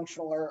longer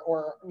functional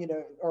or you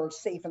know, or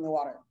safe in the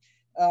water.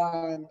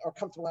 Or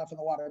comfortable enough in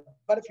the water.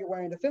 But if you're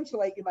wearing the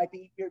Thinsulate,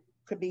 you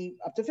could be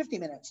up to 50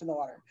 minutes in the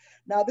water.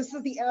 Now, this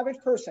is the average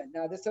person.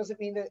 Now, this doesn't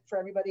mean that for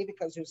everybody,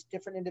 because there's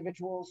different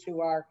individuals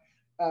who are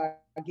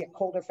get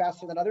colder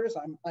faster than others.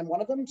 I'm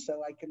one of them,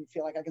 so I can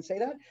feel like I can say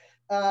that.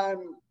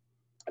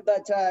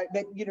 But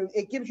you know,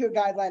 it gives you a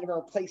guideline or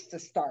a place to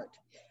start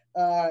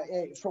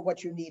for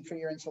what you need for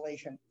your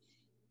insulation.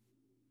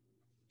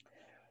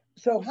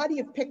 So how do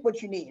you pick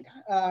what you need?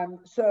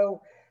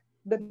 So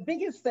the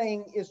biggest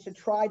thing is to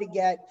try to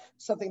get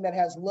something that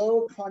has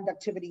low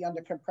conductivity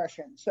under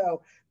compression.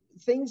 So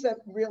things that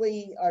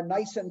really are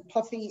nice and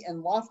puffy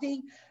and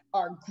lofty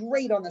are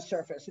great on the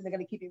surface, and they're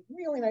going to keep you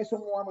really nice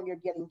and warm when you're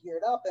getting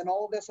geared up and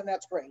all of this, and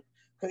that's great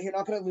because you're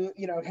not going to,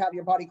 you know, have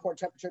your body core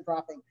temperature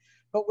dropping.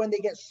 But when they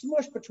get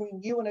smushed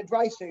between you and a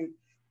dry suit,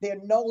 they're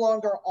no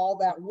longer all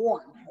that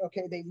warm.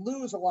 Okay, they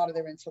lose a lot of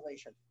their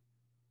insulation.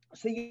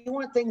 So you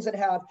want things that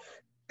have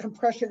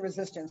compression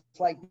resistance,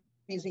 like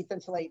BZ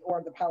Thinsulate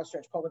or the Power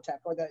Stretch Polartec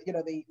or the, you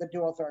know, the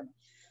duotherm.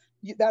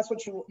 That's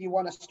what you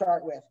want to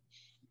start with.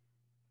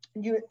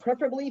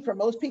 Preferably for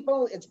most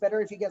people, it's better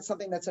if you get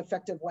something that's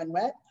effective when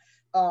wet,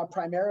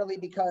 primarily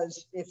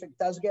because if it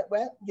does get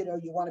wet, you know,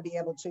 you want to be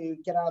able to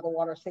get out of the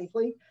water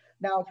safely.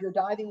 Now, if you're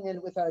diving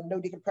in with a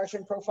no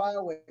decompression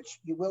profile, which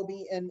you will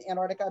be in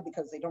Antarctica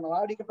because they don't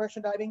allow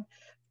decompression diving,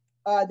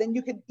 then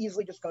you could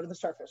easily just go to the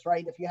surface,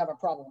 right, if you have a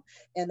problem,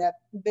 and that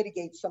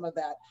mitigates some of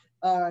that.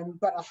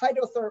 But a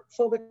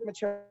hydrophobic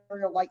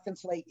material like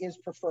Thinsulate is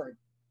preferred,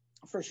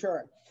 for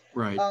sure.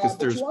 Right, because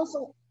there's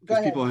also,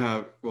 people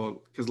have,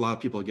 well, because a lot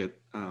of people get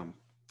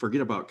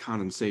forget about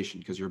condensation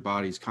because your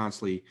body's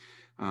constantly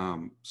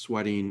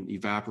sweating,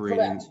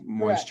 evaporating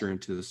moisture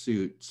into the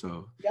suit.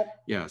 So yep.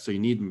 Yeah, so you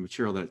need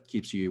material that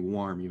keeps you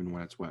warm even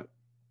when it's wet.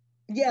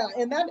 Yeah,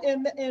 and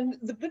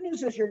the good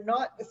news is you're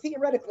not,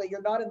 theoretically,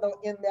 you're not in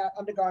that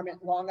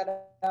undergarment long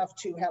enough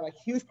to have a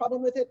huge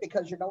problem with it,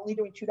 because you're only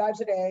doing 2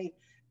 dives a day,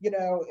 you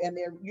know, and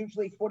they're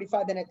usually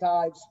 45-minute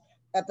dives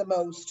at the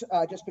most,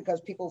 just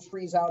because people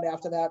freeze out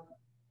after that.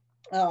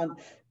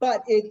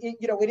 But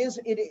you know,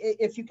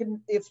 if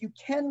you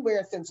can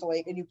wear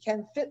Thinsulate and you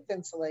can fit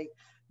Thinsulate,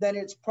 then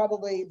it's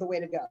probably the way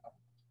to go,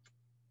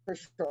 for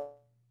sure.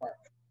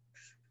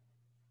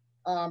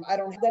 I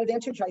don't have that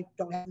advantage. I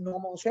don't have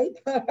normal shape,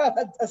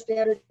 a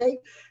standard shape.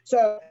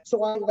 So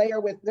I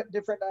layer with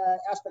different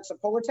aspects of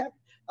Polartec.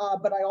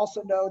 But I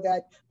also know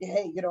that,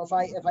 hey, you know, if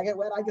I get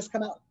wet, I just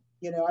come out.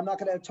 You know, I'm not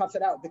going to tough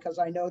it out, because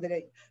I know that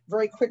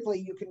very quickly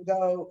you can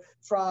go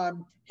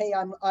from, hey,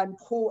 I'm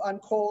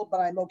cold, but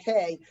I'm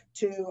okay,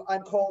 to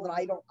I'm cold and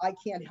I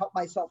can't help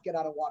myself get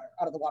out of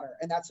the water,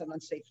 and that's an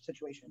unsafe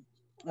situation.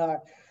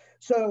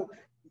 So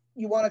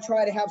you want to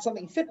try to have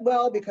something fit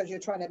well, because you're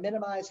trying to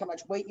minimize how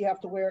much weight you have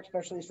to wear,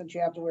 especially since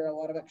you have to wear a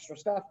lot of extra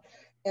stuff.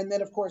 And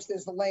then, of course,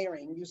 there's the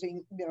layering,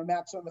 using, you know,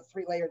 maximum of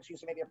 3 layers,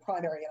 using maybe a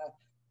primary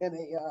and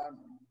a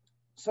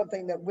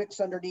something that wicks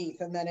underneath,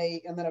 and then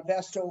a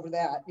vest over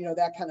that, you know,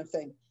 that kind of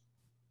thing.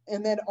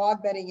 And then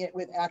augmenting it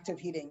with active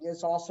heating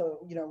is also,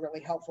 you know,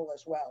 really helpful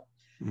as well.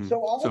 Mm-hmm.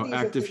 So all of these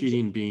active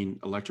heating being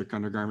electric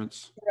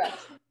undergarments.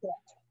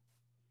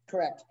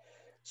 Correct.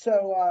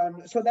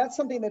 So that's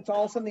something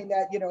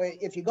that, you know,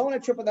 if you go on a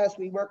trip with us,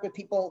 we work with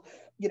people,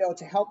 you know,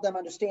 to help them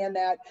understand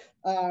that.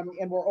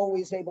 And we're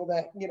always able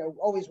to, you know,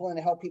 always willing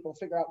to help people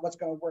figure out what's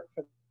going to work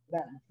for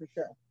them, for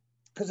sure.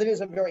 Because it is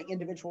a very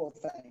individual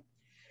thing.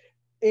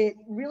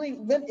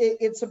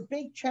 It's a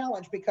big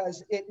challenge,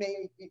 because it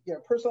may, you know,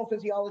 personal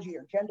physiology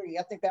or gender, your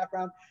ethnic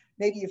background,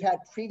 maybe you've had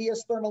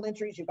previous thermal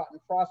injuries, you've gotten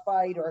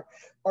frostbite, or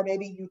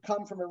maybe you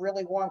come from a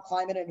really warm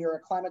climate and you're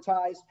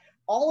acclimatized.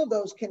 All of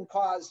those can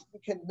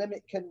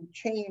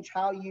change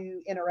how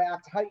you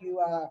interact, how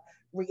you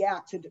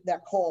react to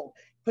that cold,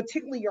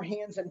 particularly your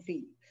hands and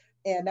feet.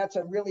 And that's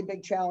a really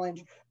big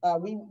challenge.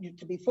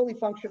 To be fully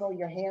functional,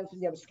 your hands,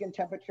 you have a skin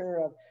temperature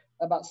of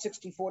about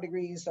 64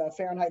 degrees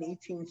Fahrenheit,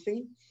 18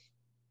 C.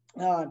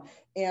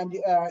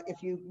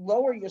 If you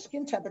lower your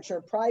skin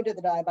temperature prior to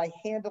the dive by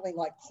handling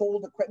like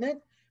cold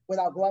equipment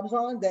without gloves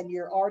on, then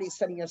you're already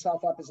setting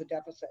yourself up as a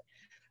deficit.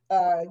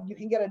 You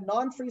can get a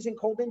non-freezing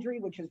cold injury,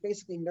 which is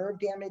basically nerve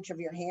damage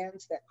of your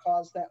hands that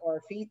cause that, or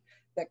feet,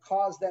 that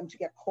cause them to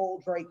get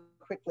cold very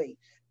quickly,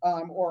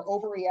 or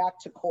overreact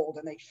to cold,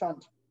 and they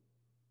shunt.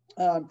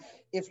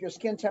 If your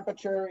skin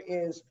temperature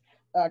is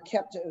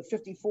kept at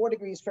 54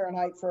 degrees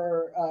Fahrenheit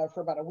for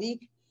about a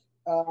week,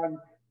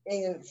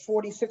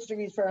 46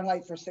 degrees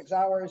Fahrenheit for 6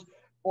 hours,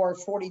 or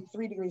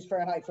 43 degrees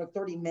Fahrenheit for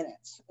 30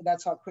 minutes.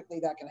 That's how quickly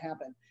that can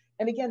happen.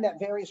 And again, that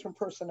varies from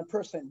person to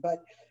person, but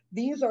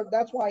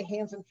that's why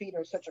hands and feet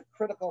are such a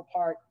critical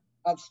part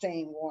of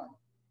staying warm.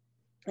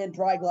 And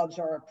dry gloves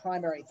are a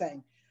primary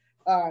thing.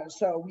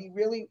 So we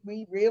really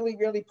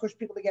push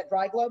people to get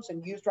dry gloves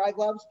and use dry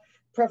gloves,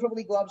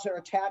 preferably gloves that are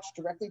attached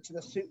directly to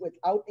the suit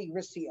without a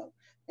wrist seal,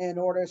 in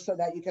order so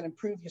that you can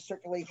improve your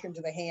circulation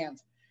to the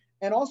hands.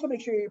 And also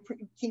make sure you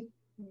keep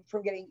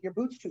from getting your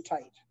boots too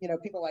tight. You know,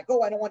 people are like,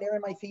 oh, I don't want air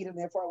in my feet and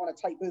therefore I want a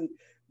tight boot.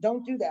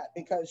 Don't do that,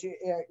 because you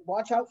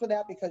watch out for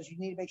that, because you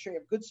need to make sure you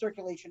have good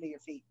circulation to your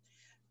feet.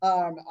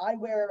 I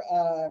wear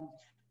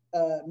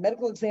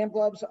medical exam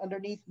gloves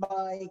underneath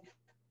my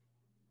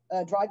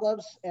dry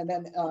gloves, and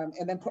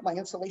then put my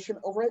insulation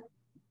over it.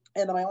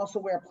 And then I also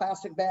wear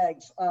plastic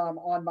bags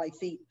on my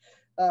feet.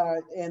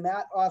 And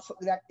that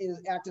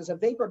act as a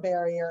vapor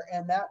barrier,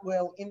 and that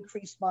will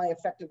increase my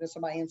effectiveness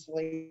of my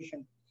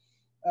insulation.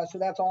 So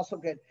that's also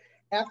good.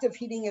 Active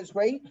heating is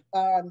great.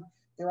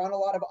 There aren't a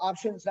lot of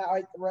options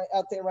out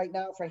there right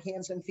now for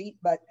hands and feet,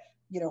 but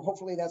you know,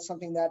 hopefully that's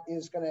something that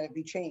is going to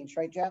be changed,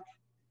 right, Jack?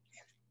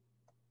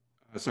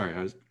 Sorry,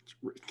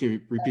 can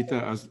you repeat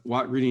that? I was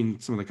reading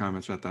some of the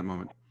comments at that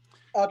moment.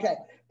 Okay.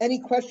 Any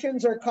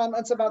questions or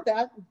comments about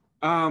that?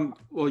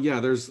 Well, yeah,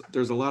 there's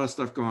a lot of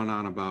stuff going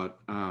on about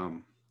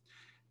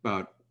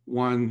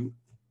one,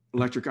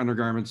 electric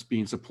undergarments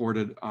being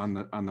supported on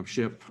the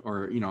ship,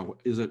 or, you know,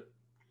 is it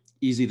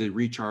easy to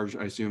recharge,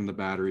 I assume, the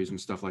batteries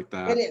and stuff like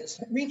that? It is.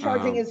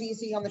 Recharging is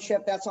easy on the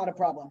ship. That's not a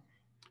problem.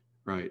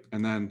 Right.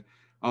 And then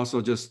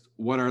also just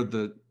what are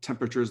the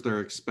temperatures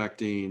they're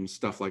expecting,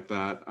 stuff like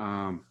that.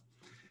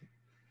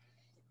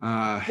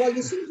 Well,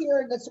 you see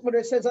here, that's what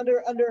it says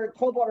under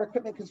cold water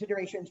equipment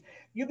considerations.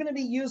 You're going to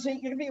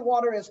be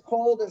water as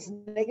cold as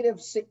negative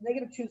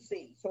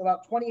 2C, so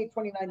about 28,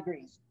 29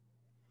 degrees.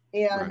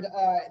 And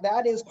right.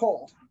 That is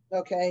cold,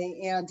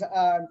 okay? And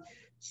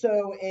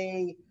so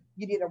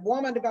you need a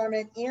warm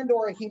undergarment and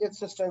or a heated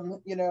system,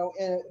 you know,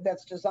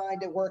 that's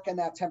designed to work in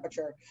that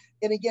temperature.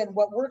 And again,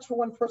 what works for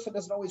one person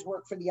doesn't always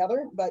work for the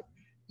other, but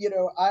you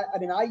know, I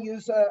mean, I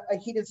use a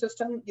heated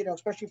system, you know,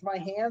 especially for my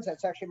hands.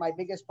 That's actually my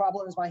biggest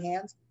problem is my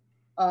hands,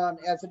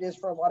 as it is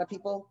for a lot of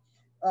people.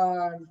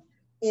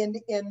 And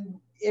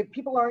if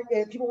people want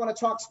to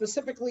talk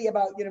specifically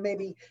about, you know,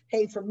 maybe,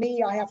 hey, for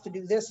me, I have to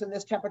do this in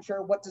this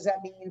temperature. What does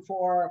that mean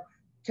for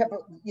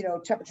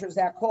temperatures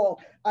that cold,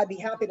 I'd be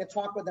happy to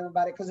talk with them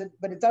about it,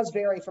 but it does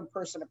vary from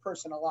person to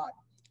person a lot.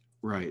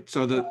 Right.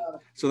 So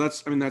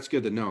that's, I mean, that's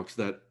good to know, because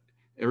that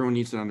everyone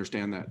needs to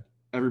understand that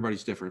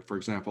everybody's different. For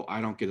example,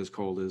 I don't get as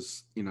cold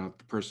as, the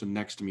person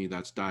next to me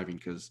that's diving,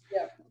 because,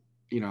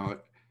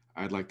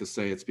 I'd like to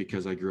say it's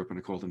because I grew up in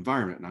a cold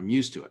environment and I'm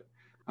used to it.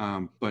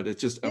 But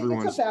it's just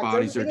everyone's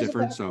bodies are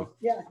different. So,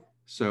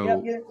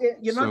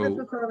 you're not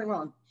necessarily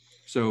wrong.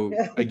 So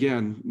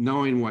again,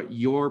 knowing what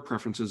your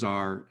preferences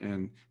are,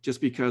 and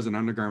just because an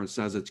undergarment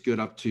says it's good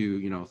up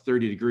to,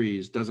 30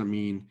 degrees doesn't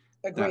mean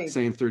that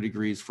same 30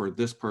 degrees for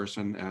this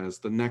person as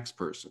the next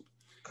person.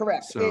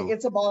 Correct. So,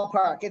 it's a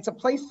ballpark. It's a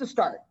place to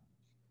start.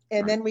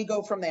 And then we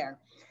go from there.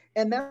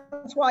 And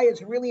that's why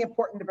it's really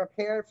important to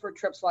prepare for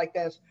trips like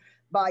this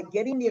by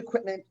getting the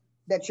equipment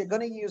that you're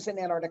going to use in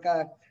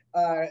Antarctica,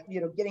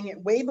 getting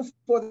it way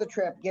before the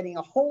trip, getting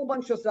a whole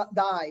bunch of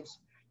dives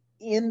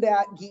in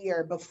that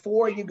gear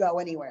before you go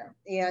anywhere,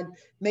 and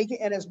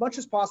and as much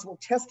as possible,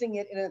 testing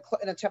it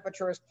in a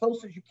temperature as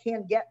close as you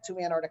can get to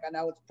Antarctica.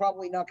 Now, it's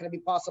probably not going to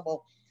be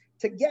possible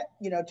to get,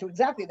 to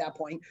exactly that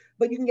point,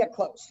 but you can get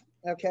close.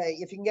 Okay.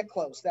 If you can get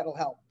close, that'll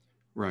help.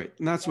 Right.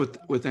 And that's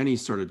with any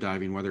sort of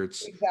diving, whether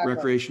it's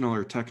recreational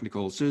or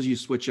technical. As soon as you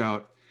switch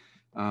out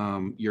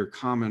your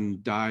common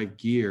dive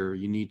gear,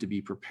 you need to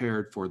be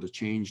prepared for the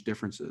change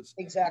differences.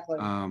 Exactly.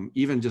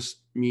 Even just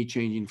me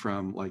changing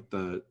from like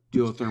the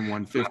Duotherm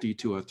 150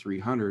 to a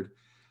 300,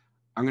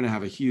 I'm going to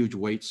have a huge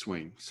weight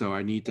swing. So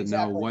I need to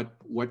know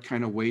what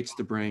kind of weights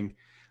to bring,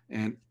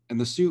 and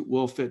the suit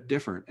will fit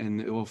different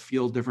and it will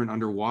feel different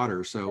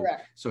underwater. So,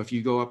 so if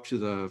you go up to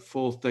the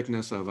full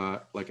thickness of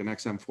like an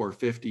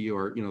XM450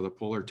 or, the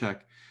Polar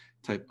Tech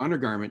type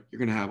undergarment, you're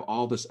going to have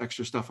all this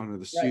extra stuff under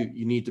the suit.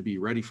 You need to be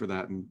ready for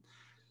that. And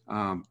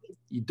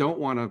you don't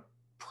want to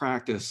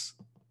practice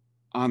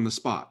on the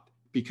spot,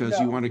 because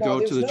you want to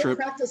go to the trip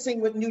practicing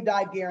with new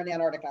dive gear in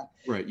Antarctica.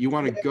 Right. You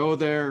want to go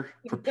there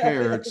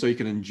prepared so you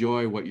can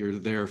enjoy what you're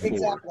there for.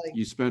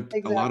 You spent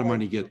a lot of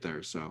money to get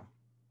there. So.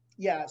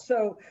 Yeah.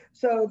 So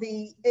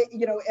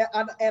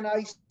and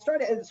I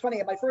started, it's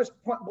funny, my first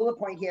bullet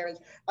point here is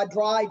a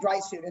dry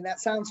suit. And that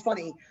sounds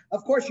funny.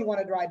 Of course you want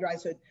a dry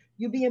suit.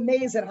 You'd be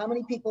amazed at how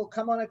many people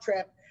come on a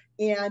trip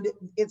and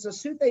it's a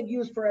suit they've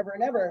used forever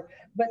and ever,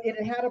 but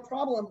it had a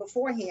problem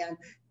beforehand,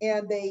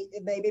 and they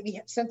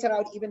maybe sent it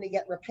out even to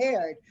get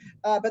repaired,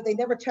 but they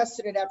never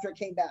tested it after it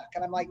came back.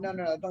 And I'm like, no,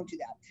 don't do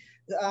that.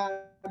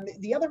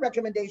 The other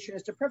recommendation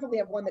is to preferably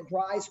have one that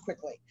dries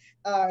quickly.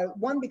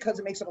 One, because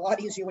it makes it a lot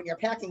easier when you're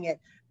packing it,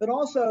 but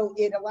also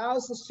it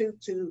allows the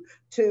suit to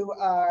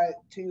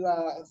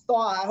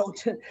thaw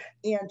out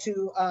and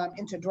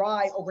to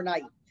dry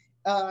overnight.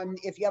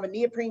 If you have a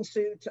neoprene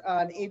suit,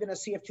 even a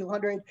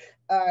CF200,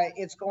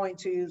 it's going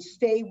to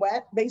stay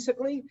wet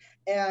basically,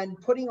 and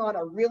putting on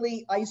a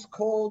really ice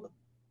cold,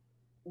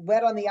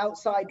 wet on the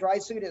outside dry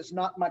suit is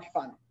not much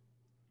fun.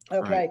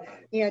 Okay.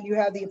 And you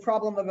have the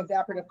problem of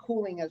evaporative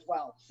cooling as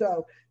well.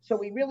 So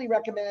we really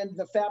recommend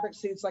the fabric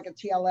suits like a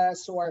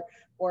TLS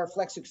or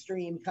Flex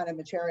Extreme kind of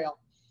material.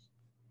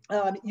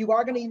 You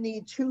are going to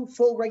need 2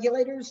 full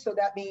regulators. So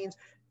that means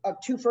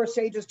 2 first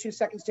stages, 2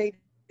 second stages,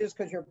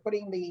 because you're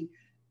putting the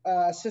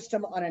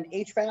system on an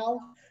H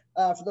valve.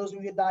 For those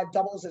of you who dive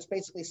doubles, it's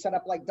basically set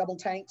up like double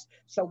tanks.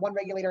 So one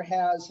regulator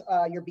has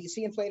your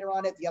BC inflator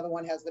on it. The other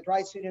one has the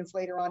dry suit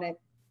inflator on it,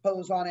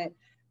 hose on it.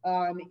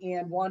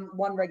 And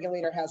one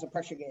regulator has a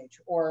pressure gauge,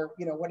 or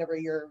whatever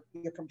your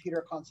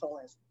computer console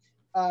is.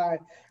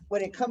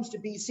 When it comes to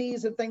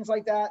BCs and things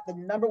like that, the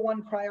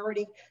 #1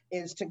 priority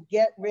is to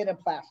get rid of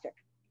plastic.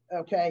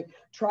 Okay,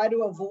 try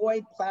to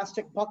avoid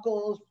plastic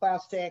buckles,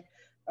 plastic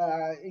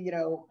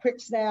quick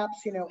snaps,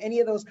 any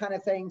of those kind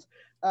of things,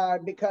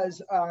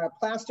 because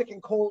plastic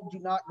and cold do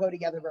not go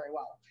together very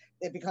well.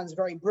 It becomes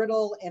very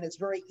brittle, and it's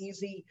very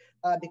easy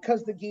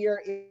because the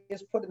gear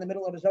is put in the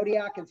middle of a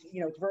zodiac. It's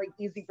very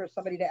easy for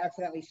somebody to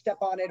accidentally step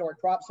on it or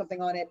drop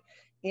something on it,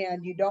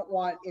 and you don't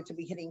want it to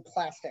be hitting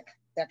plastic.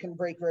 That can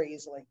break very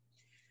easily.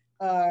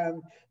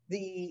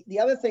 The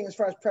other thing, as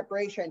far as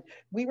preparation,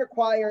 we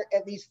require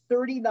at least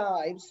 30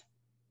 dives.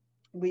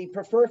 We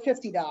prefer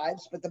 50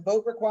 dives, but the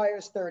boat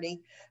requires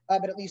 30,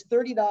 but at least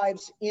 30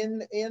 dives in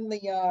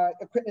the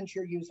equipment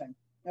you're using.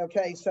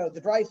 Okay, so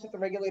the dry suit, the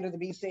regulator, the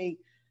BC,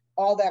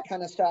 all that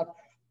kind of stuff.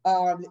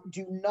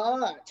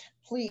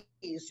 Please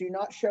do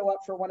not show up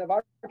for one of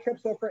our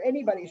trips or for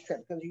anybody's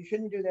trip, because you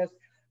shouldn't do this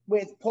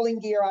with pulling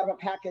gear out of a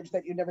package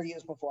that you never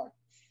used before.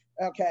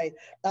 Okay,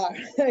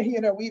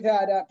 we've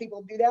had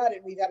people do that,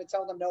 and we've had to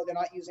tell them, no, they're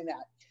not using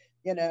that,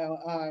 and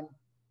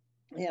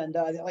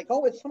they're like,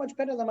 oh, it's so much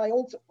better than my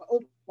old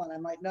one.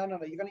 I'm like, no,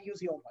 you're going to use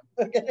the old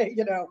one. Okay,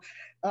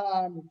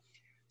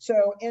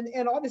 so,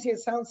 and obviously it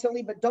sounds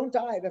silly, but don't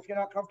dive if you're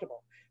not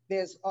comfortable.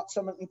 There's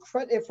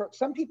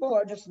some people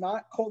are just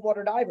not cold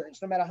water divers,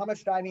 no matter how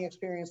much diving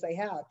experience they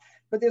have,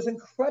 but there's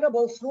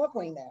incredible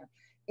snorkeling there.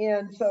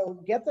 And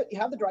so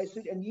have the dry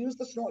suit and use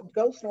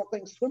go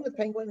snorkeling, swim with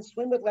penguins,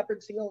 swim with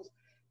leopard seals,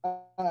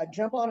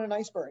 jump on an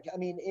iceberg. I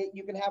mean,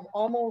 you can have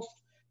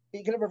almost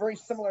You can have a very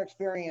similar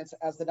experience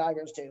as the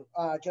divers do,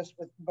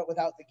 but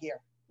without the gear,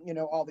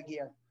 all the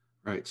gear.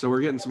 Right. So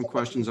we're getting some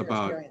questions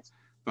about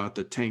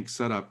the tank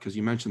setup, because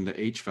you mentioned the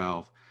H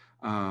valve.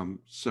 Do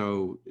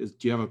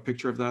you have a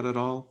picture of that at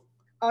all?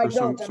 I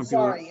don't. I'm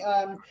sorry.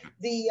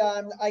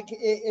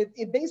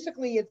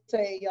 Basically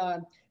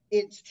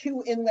it's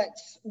two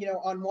inlets,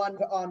 on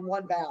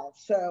one valve.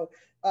 So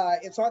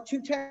it's on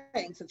two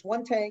tanks. It's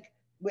one tank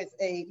with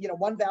a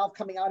one valve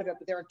coming out of it,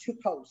 but there are two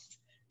posts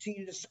to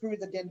you to screw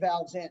the DIN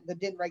valves in, the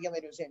DIN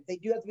regulators in. They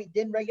do have to be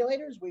DIN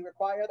regulators. We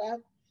require that.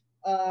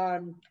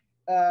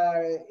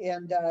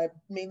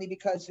 Mainly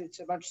because it's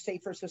a much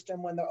safer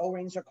system when the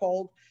O-rings are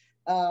cold.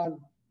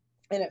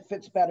 And it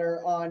fits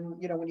better on,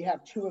 when you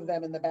have two of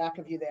them in the back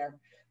of you there.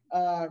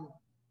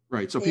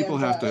 Right. So people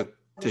have to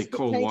take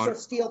cold water. Tanks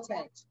are steel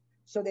tanks.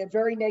 So they're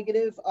very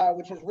negative,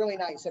 which is really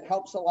nice. It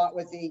helps a lot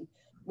with the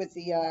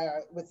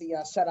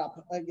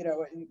setup,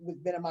 with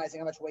minimizing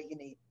how much weight you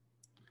need.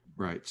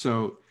 Right.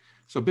 So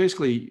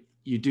basically,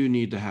 you do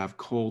need to have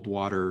cold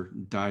water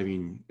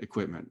diving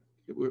equipment,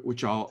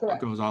 which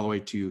goes all the way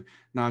to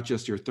not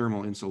just your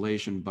thermal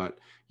insulation, but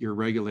your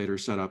regulator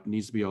setup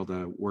needs to be able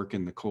to work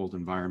in the cold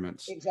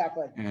environments.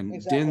 Exactly.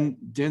 And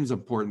DIN's an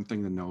important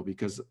thing to know,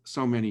 because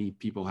so many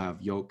people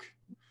have yoke.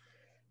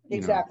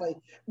 Exactly.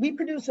 We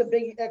produce a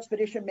big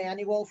expedition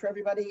manual for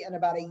everybody, and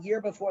about a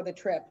year before the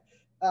trip,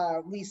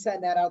 we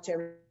send that out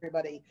to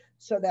everybody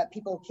so that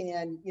people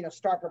can,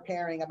 start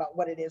preparing about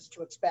what it is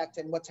to expect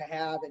and what to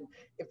have, and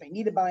if they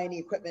need to buy any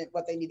equipment,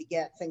 what they need to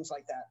get, things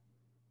like that.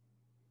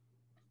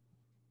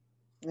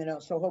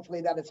 So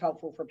hopefully that is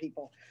helpful for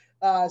people.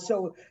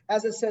 So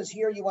as it says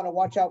here, you want to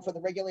watch out for the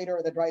regulator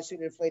or the dry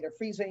suit inflator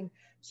freezing.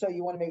 So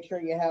you want to make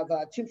sure you have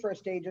 2 first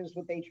stages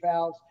with H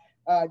valves.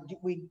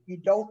 You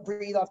don't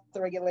breathe off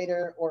the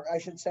regulator, or I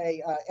should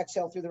say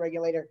exhale through the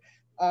regulator,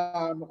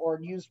 or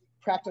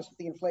practice with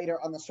the inflator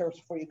on the surface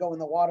before you go in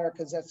the water,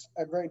 because that's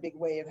a very big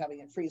way of having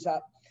it freeze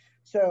up.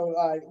 So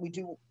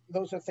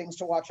those are things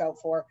to watch out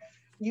for.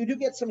 You do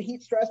get some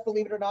heat stress,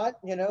 believe it or not,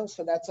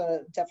 so that's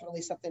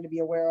definitely something to be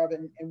aware of,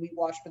 and we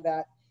watch for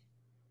that.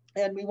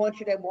 And we want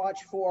you to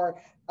watch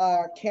for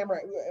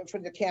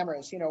the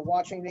cameras,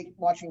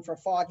 watching for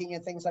fogging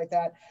and things like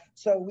that.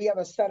 So we have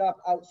a setup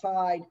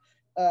outside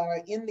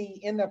in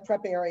the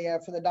prep area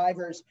for the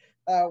divers,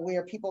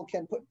 where people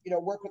can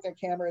work with their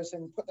cameras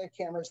and put their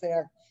cameras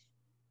there,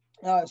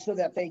 so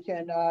that they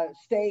can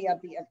stay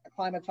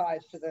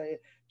acclimatized to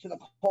the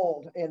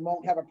cold and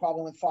won't have a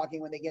problem with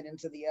fogging when they get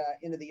into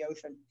the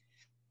ocean.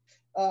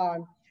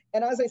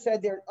 And as I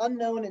said, they're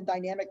unknown and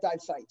dynamic dive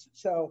sites.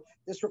 So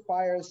this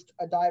requires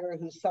a diver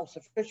who's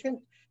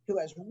self-sufficient, who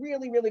has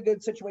really, really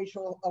good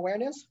situational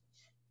awareness,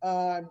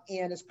 and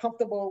is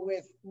comfortable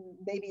with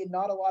maybe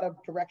not a lot of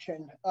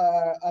direction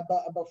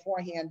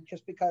beforehand,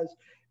 just because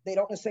they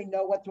don't necessarily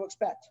know what to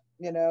expect.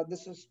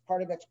 This is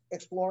part of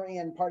exploring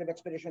and part of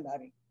expedition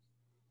diving.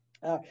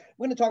 We're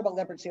going to talk about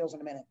leopard seals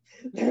in a minute.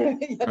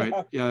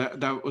 Right. Yeah,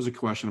 that was a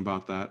question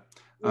about that.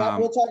 Yeah,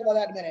 we'll talk about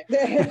that in a minute.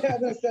 I'm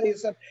going to show you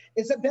some.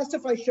 It's best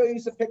if I show you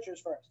some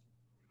pictures first.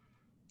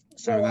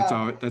 So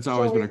that's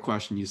always been a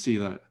question. You see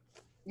that,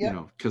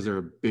 because they're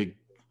a big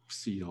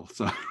seal.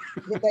 So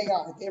they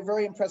are. They're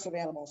very impressive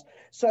animals.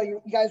 So you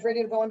guys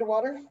ready to go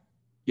underwater?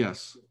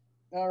 Yes.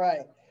 All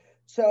right.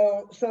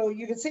 So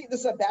you can see this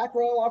is a back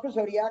row off a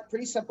Zodiac.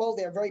 Pretty simple.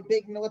 They're very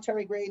big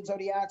military grade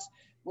Zodiacs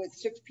with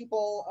 6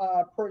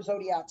 people per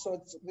Zodiac.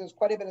 So there's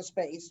quite a bit of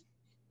space.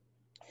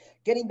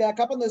 Getting back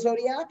up on the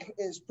Zodiac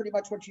is pretty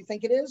much what you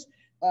think it is.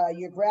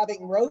 You're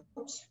grabbing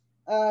ropes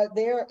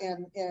there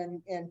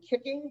and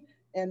kicking,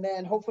 and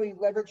then hopefully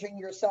leveraging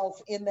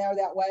yourself in there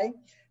that way.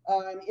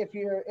 If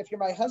you're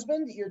my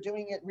husband, you're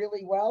doing it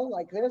really well,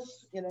 like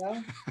this,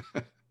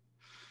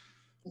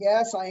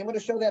 Yes, I am going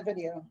to show that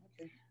video.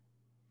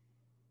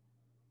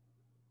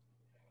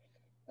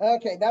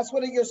 Okay, that's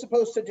what you're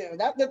supposed to do.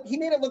 He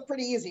made it look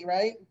pretty easy,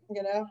 right?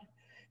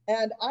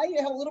 And I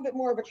have a little bit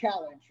more of a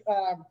challenge.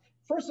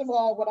 First of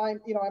all, I'm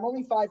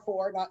only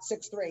 5'4", not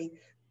 6'3".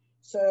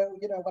 So,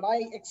 when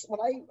I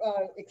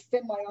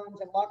extend my arms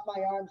and lock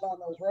my arms on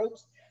those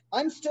ropes,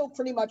 I'm still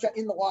pretty much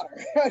in the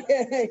water.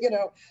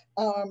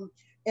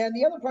 And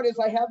the other part is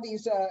I have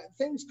these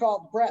things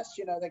called breasts,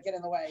 that get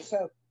in the way.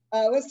 So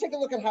let's take a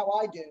look at how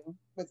I do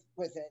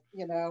with it,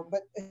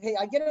 But hey,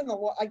 I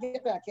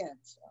get back in.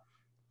 So.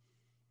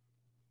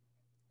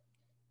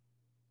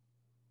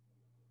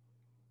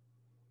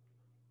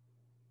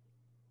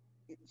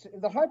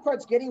 The hard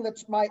part's getting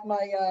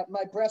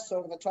my breasts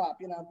over the top,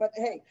 But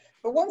hey,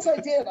 but once I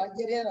get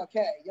in,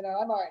 okay,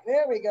 I'm all right.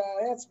 There we go.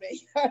 That's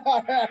me.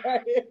 All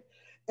right.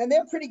 And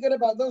they're pretty good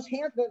about those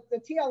hands. The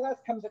TLS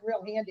comes in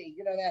real handy.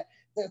 That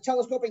the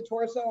telescoping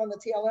torso on the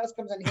TLS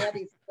comes in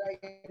handy for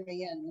dragging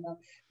me in.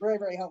 Very,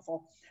 very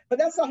helpful. But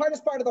that's the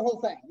hardest part of the whole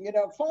thing.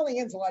 Falling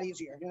in's a lot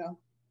easier.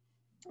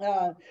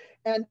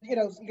 And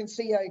you can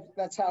see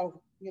that's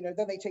how.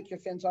 Then they take your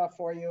fins off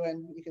for you,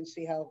 and you can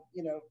see how,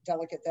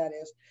 delicate that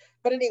is.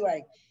 But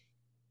anyway,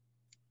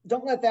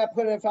 don't let that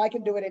put it. If I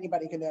can do it,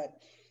 anybody can do it.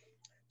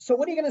 So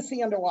what are you going to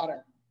see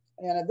underwater?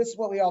 And this is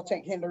what we all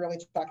tend to really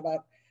talk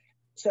about.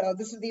 So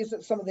these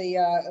are some of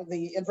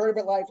the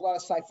invertebrate life, a lot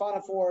of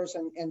siphonophores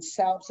and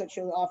salps that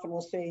you often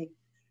will see.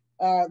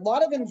 A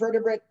lot of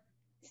invertebrate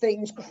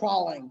things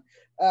crawling.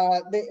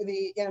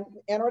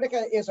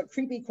 Antarctica is a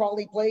creepy,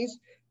 crawly place.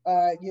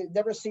 You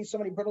never see so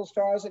many brittle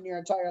stars in your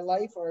entire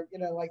life, or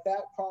like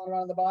that, crawling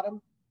around the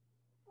bottom.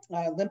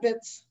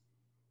 Limpets,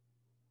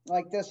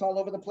 like this, all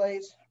over the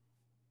place.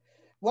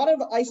 A lot of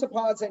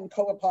isopods and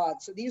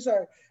copepods. So these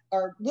are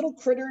little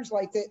critters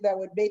like that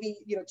would maybe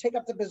take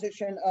up the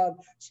position of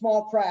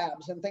small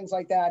crabs and things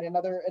like that in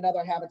other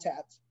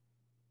habitats.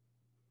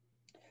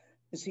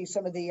 You see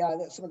some of the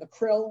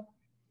krill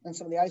and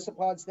some of the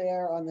isopods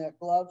there on the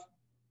glove.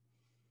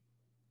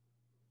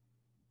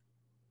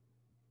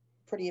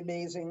 Pretty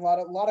amazing. A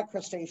lot of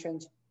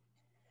crustaceans.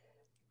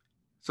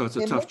 So it's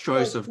a tough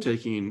choice of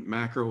taking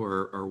macro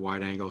or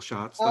wide angle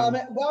shots.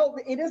 Well,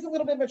 it is a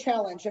little bit of a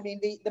challenge. I mean,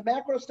 the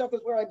macro stuff is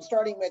where I'm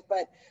starting with,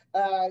 but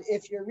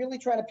if you're really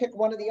trying to pick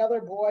one or the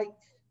other, boy,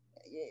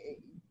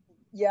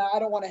 yeah, I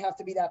don't want to have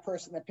to be that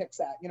person that picks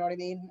that. You know what I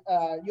mean?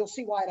 You'll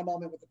see why in a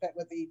moment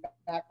with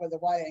the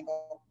wide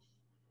angle.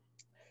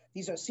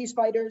 These are sea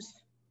spiders.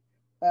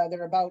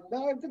 They're about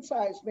a good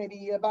size,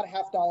 maybe about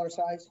 $half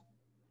size,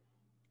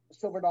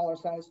 silver dollar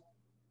size.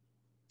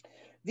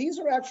 These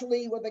are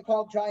actually what they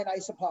call giant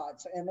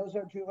isopods, and those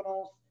are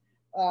juveniles.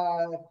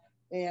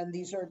 And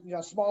these are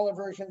smaller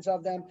versions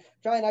of them.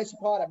 Giant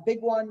isopod, a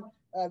big one.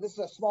 This is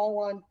a small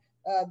one.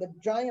 The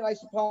giant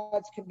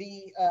isopods can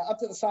be up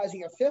to the size of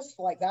your fist,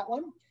 like that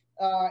one.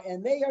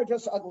 And they are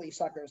just ugly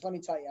suckers, let me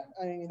tell you.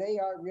 I mean, they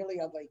are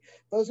really ugly.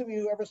 Those of you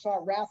who ever saw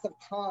Wrath of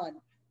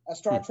Khan,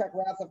 Star Trek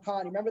Wrath of Khan,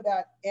 you remember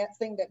that ant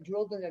thing that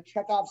drilled into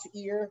Chekhov's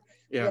ear,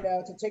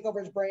 to take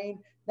over his brain?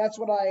 That's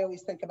what I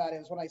always think about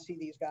is when I see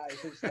these guys.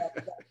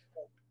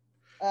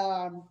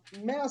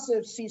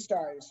 Massive sea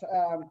stars.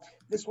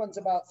 This one's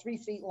about 3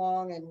 feet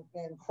long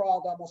and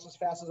crawled almost as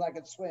fast as I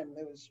could swim.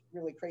 It was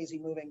really crazy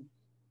moving.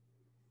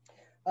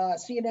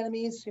 Sea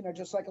anemones,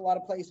 just like a lot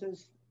of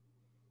places.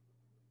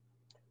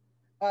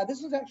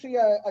 This is actually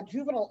a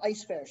juvenile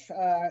ice fish,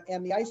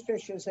 and the ice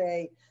fish is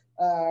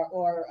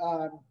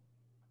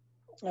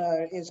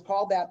is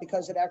called that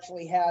because it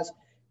actually has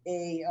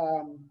a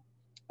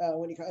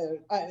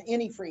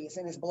antifreeze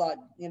in his blood,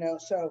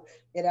 so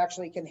it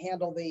actually can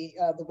handle the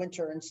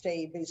winter and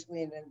stay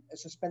basically in a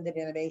suspended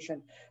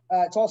animation.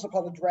 It's also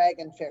called a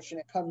dragonfish, and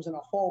it comes in a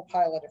whole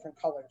pile of different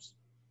colors.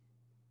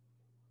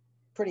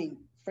 Pretty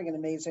friggin'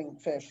 amazing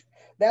fish.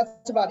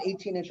 That's about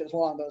 18 inches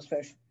long, those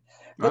fish.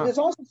 But there's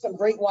also some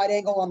great wide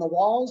angle on the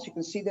walls. You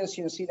can see this,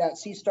 you see that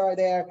sea star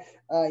there.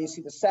 You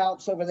see the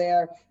salps over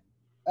there.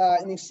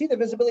 And you see the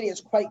visibility is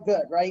quite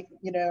good, right?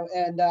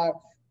 And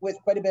with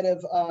quite a bit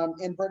of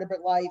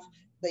invertebrate life,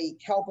 the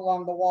kelp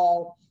along the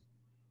wall,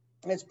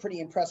 it's pretty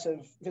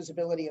impressive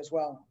visibility as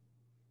well.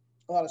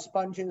 A lot of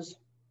sponges.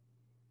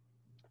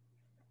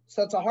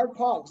 So it's a hard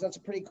call because that's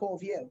a pretty cool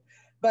view.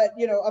 But,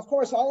 of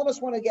course, all of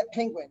us want to get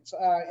penguins.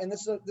 And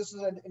this is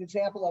an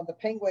example of the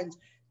penguins,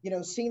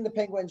 seeing the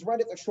penguins right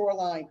at the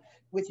shoreline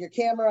with your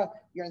camera.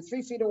 You're in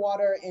 3 feet of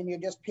water and you're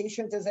just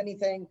patient as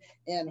anything.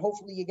 And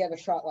hopefully you get a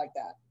shot like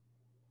that.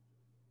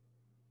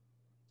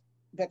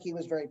 Becky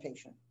was very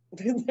patient.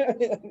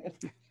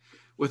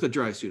 With a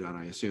dry suit on,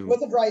 I assume.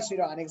 With a dry suit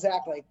on,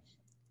 exactly.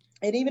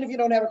 And even if you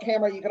don't have a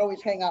camera, you can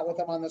always hang out with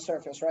them on the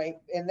surface, right?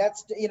 And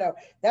that's,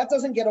 that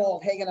doesn't get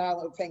old, hanging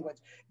out with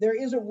penguins. There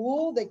is a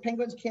rule that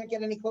penguins can't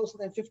get any closer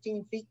than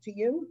 15 feet to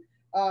you,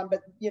 or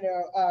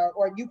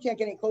you can't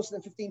get any closer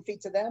than 15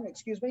 feet to them,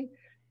 excuse me.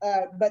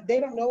 But they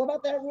don't know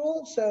about that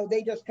rule, so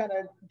they just kind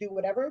of do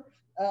whatever.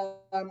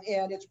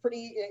 And it's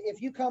pretty,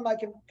 if you come, I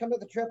can come to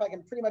the trip, I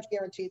can pretty much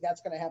guarantee that's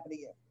going to happen to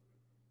you.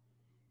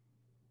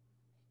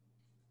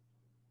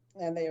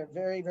 And they are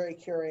very, very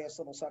curious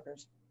little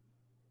suckers.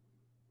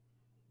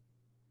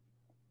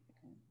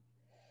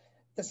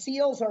 The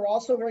seals are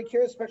also very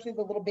curious, especially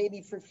the little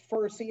baby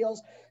fur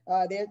seals.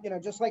 They're,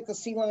 just like the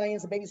sea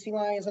lions, the baby sea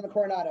lions and the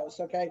coronados,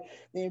 okay?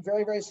 They're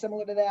very, very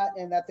similar to that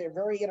in that they're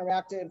very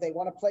interactive. They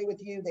want to play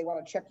with you. They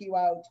want to check you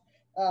out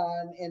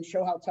and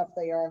show how tough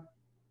they are.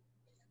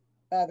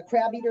 The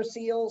crab eater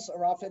seals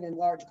are often in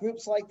large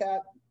groups like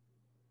that,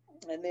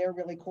 and they're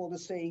really cool to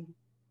see.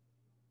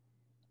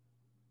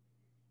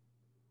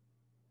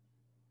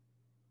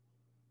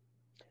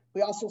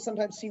 We also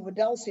sometimes see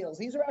Weddell seals.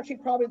 These are actually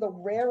probably the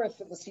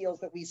rarest of the seals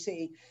that we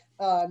see.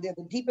 They're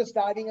the deepest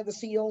diving of the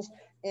seals,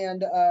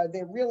 and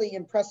they're really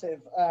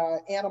impressive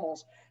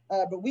animals.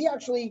 But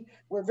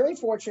we're very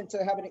fortunate to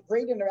have a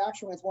great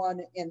interaction with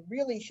one in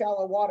really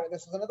shallow water.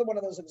 This is another one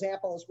of those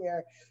examples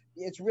where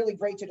it's really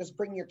great to just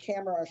bring your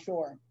camera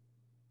ashore.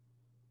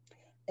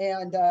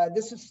 And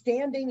this is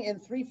standing in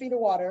 3 feet of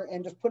water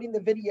and just putting the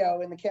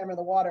video in the camera in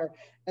the water.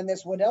 And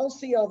this Weddell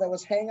seal that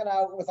was hanging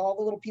out with all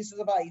the little pieces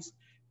of ice,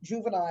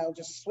 juvenile,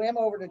 just swam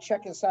over to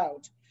check us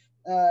out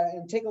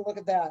and take a look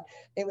at that.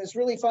 It was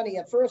really funny.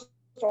 At first,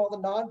 all the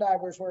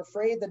non-divers were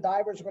afraid the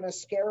divers were going to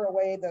scare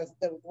away the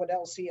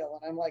Weddell seal.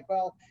 And I'm like,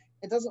 well,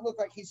 it doesn't look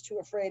like he's too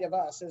afraid of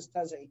us,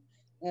 does he?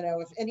 You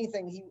know, if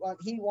anything,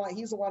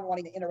 he's the one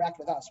wanting to interact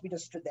with us. We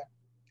just stood there.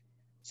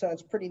 So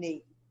it's pretty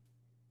neat.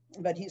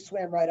 But he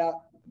swam right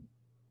up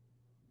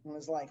and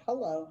was like,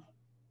 hello.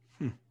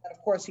 And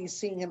of course, he's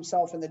seeing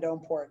himself in the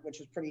dome port, which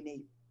is pretty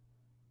neat.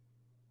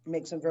 It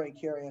makes him very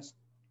curious.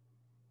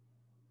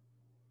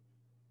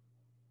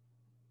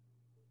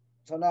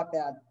 So not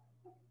bad.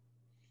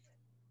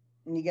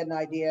 And you get an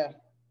idea.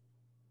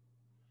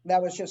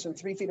 That was just in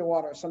 3 feet of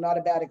water, so not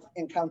a bad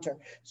encounter.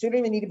 So you don't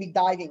even need to be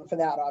diving for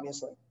that,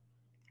 obviously.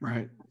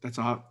 Right. That's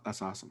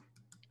awesome.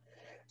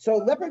 So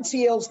leopard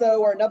seals,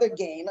 though, are another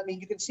game. I mean,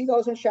 you can see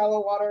those in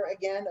shallow water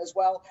again as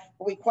well,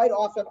 but we quite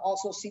often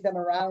also see them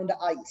around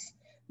ice.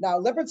 Now,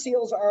 leopard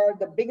seals are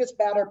the biggest,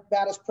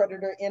 baddest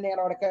predator in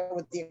Antarctica,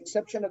 with the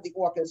exception of the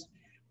orcas.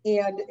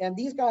 And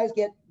these guys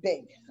get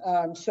big.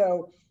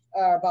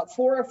 About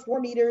 4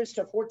 meters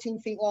to 14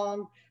 feet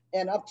long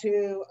and up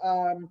to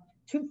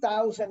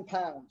 2,000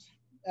 pounds.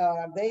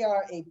 They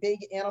are a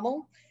big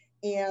animal,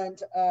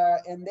 and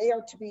they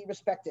are to be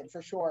respected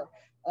for sure.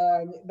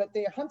 But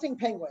they're hunting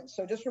penguins,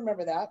 so just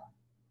remember that.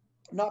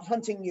 Not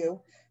hunting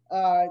you.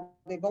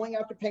 They're going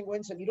after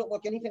penguins, and you don't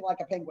look anything like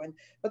a penguin.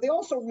 But they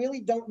also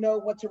really don't know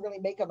what to really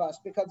make of us,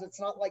 because it's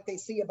not like they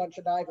see a bunch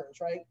of divers,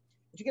 right?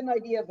 But you get an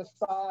idea of the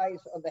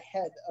size of the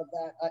head of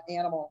that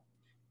animal.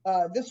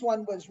 This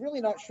one was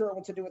really not sure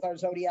what to do with our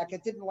Zodiac.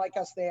 It didn't like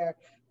us there.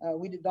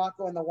 We did not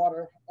go in the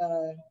water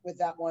with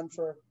that one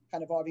for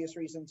kind of obvious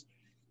reasons.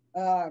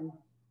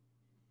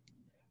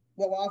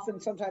 We'll often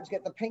sometimes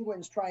get the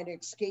penguins trying to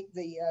escape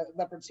the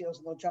leopard seals,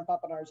 and they'll jump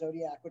up on our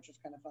Zodiac, which is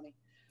kind of funny.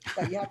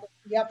 But you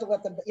have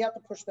to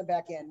push them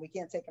back in. We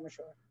can't take them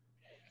ashore.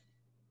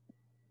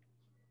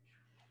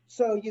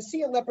 So you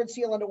see a leopard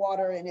seal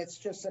underwater, and it's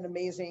just an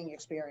amazing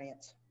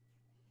experience.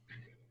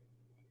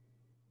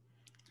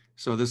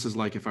 So this is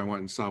like if I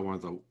went and saw one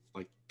of the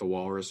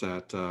walrus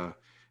at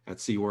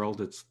SeaWorld,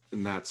 it's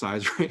in that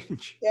size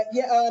range.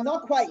 Yeah,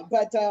 not quite,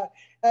 but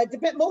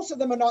most of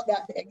them are not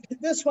that big.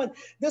 This one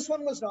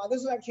was not.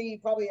 This is actually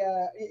probably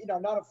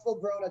not a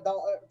full-grown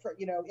adult,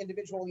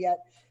 individual yet.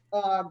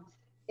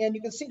 And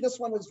you can see this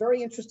one was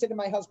very interested in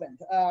my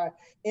husband.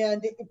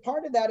 And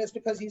part of that is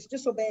because he's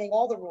disobeying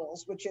all the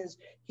rules, which is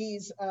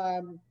he's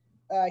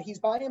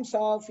by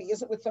himself. He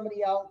isn't with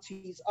somebody else.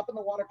 He's up in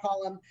the water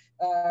column,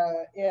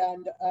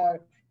 and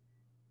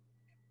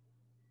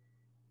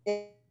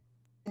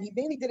he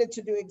mainly did it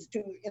to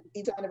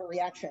kind of a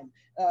reaction,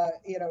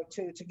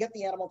 to get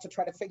the animal to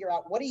try to figure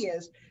out what he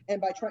is,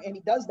 and he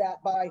does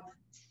that by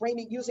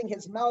using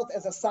his mouth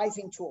as a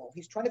sizing tool.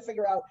 He's trying to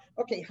figure out,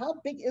 okay, how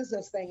big is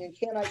this thing, and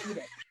can I eat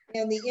it?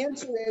 And the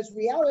answer is,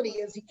 reality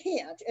is he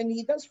can't, and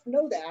he does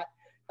know that.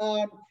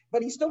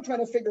 But he's still trying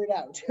to figure it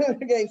out.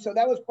 Okay, so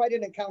that was quite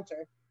an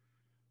encounter.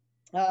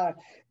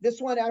 This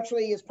one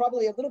actually is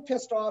probably a little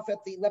pissed off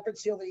at the leopard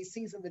seal that he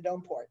sees in the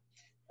dome port,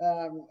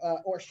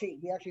 or she.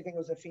 We actually think it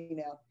was a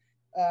female,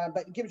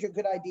 but it gives you a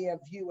good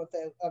view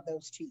of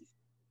those teeth.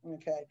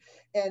 Okay,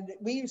 and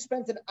we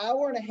spent an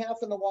hour and a half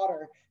in the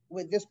water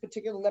with this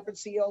particular leopard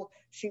seal.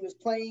 She was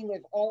playing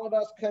with all of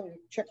us, kind of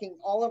checking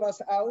all of us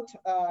out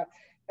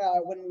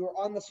when we were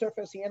on the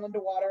surface and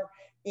underwater,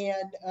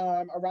 and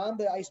around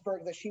the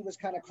iceberg that she was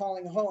kind of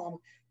calling home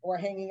or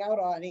hanging out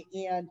on.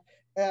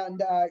 And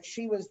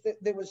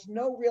there was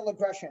no real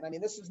aggression. I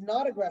mean, this is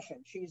not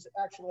aggression. She's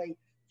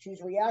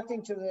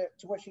reacting to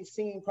what she's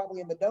seeing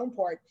probably in the dome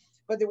port,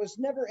 but there was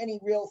never any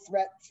real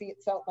threat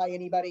felt by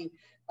anybody.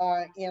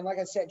 And like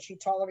I said, she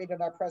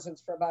tolerated our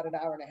presence for about an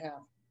hour and a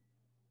half.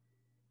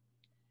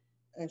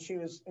 And she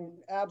was an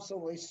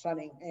absolutely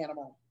stunning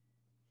animal.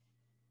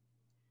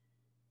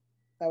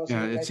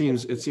 Yeah, it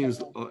seems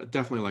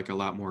definitely like a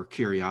lot more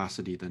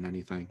curiosity than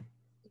anything.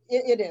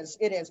 It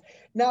is.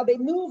 Now they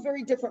move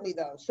very differently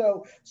though.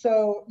 So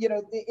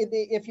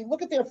if you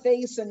look at their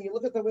face and you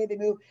look at the way they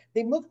move,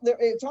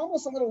 it's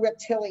almost a little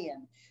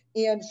reptilian.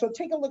 And so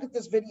take a look at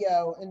this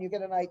video and you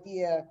get an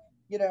idea,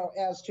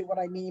 as to what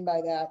I mean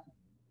by that.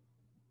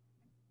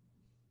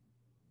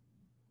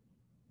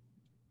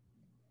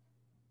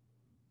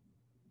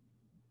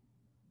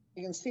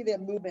 You can see their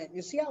movement.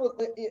 You see how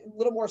a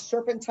little more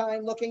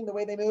serpentine looking, the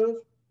way they move?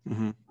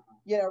 Mm-hmm.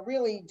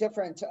 Really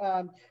different.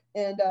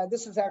 And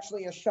this is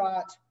actually a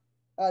shot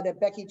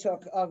that Becky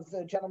took of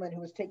the gentleman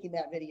who was taking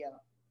that video.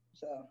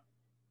 So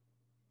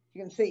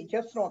you can see,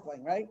 just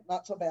snorkeling, right?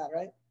 Not so bad,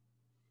 right?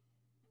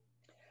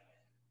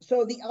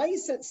 So the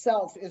ice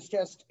itself is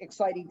just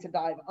exciting to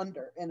dive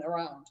under and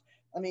around.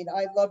 I mean,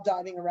 I love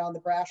diving around the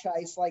brash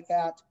ice like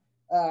that.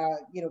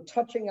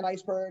 Touching an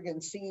iceberg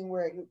and seeing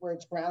where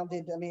it's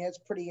grounded. I mean, it's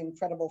pretty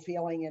incredible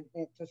feeling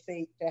and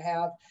to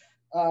have.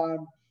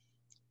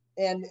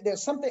 And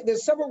there's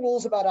several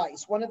rules about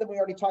ice. One of them we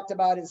already talked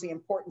about is the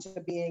importance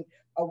of being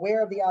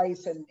aware of the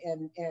ice and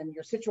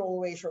your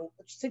situational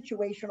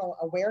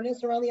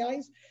awareness around the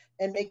ice,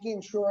 and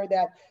making sure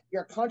that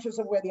you're conscious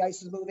of where the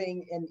ice is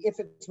moving and if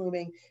it's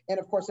moving. And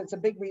of course, it's a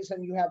big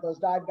reason you have those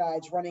dive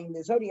guides running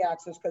the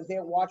Zodiacs, is because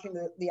they're watching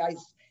the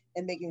ice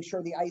and making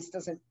sure the ice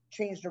doesn't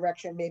change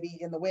direction, maybe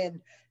in the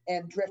wind,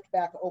 and drift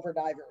back over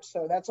divers.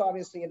 So that's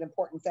obviously an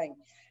important thing.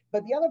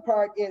 But the other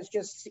part is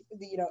just,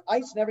 you know,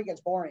 ice never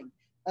gets boring.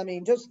 I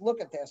mean, just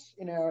look at this,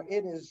 you know,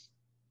 it is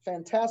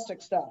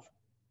fantastic stuff.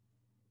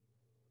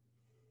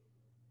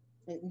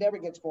 It never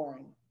gets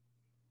boring.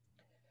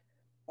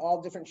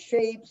 All different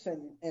shapes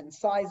and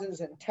sizes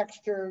and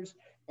textures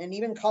and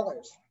even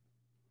colors.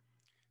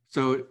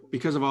 So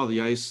because of all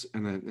the ice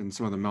and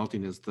some of the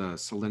melting, is the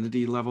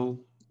salinity level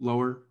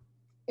lower?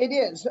 It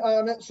is.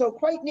 So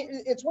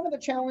it's one of the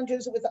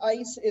challenges with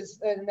ice is,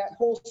 and that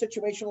whole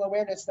situational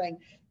awareness thing,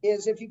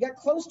 is if you get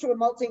close to a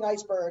melting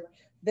iceberg,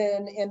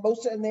 then, and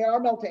they are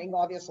melting,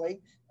 obviously.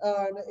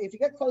 If you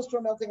get close to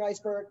a melting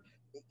iceberg,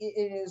 it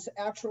is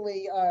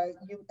actually,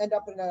 you end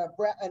up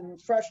in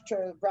fresh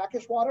to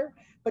brackish water,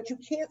 but you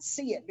can't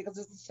see it because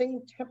it's the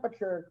same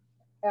temperature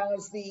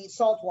as the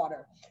salt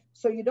water.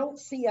 So you don't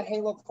see a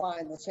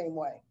halocline the same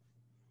way.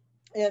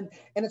 And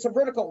it's a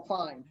vertical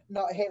climb,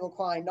 not a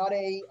halocline, not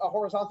a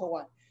horizontal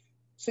one.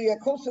 So you get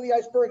close to the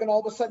iceberg and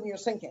all of a sudden you're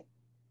sinking.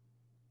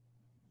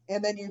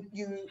 And then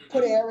you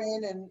put air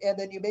in and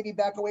then you maybe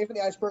back away from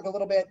the iceberg a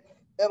little bit,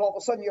 and all of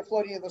a sudden you're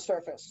floating to the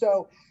surface.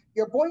 So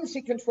your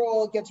buoyancy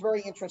control gets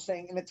very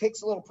interesting, and it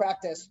takes a little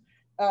practice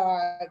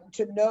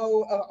to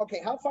know,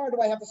 okay, how far do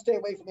I have to stay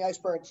away from the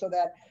iceberg so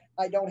that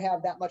I don't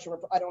have that much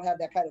of I don't have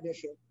that kind of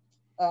issue.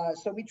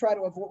 So we try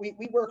to avoid,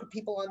 we work with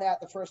people on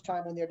that the first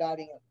time when they're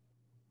diving in.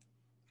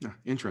 Yeah,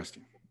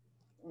 interesting.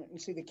 You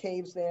see the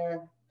caves there,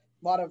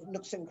 a lot of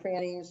nooks and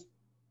crannies.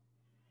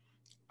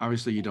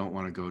 Obviously, you don't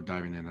want to go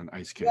diving in an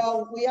ice cave.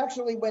 Well, we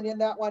actually went in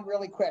that one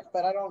really quick,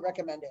 but I don't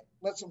recommend it.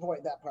 Let's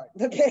avoid that part.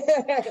 Okay.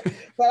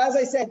 But as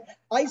I said,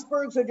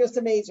 icebergs are just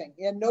amazing,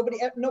 and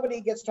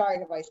nobody gets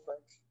tired of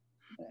icebergs.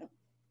 Yeah.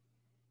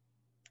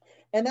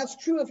 And that's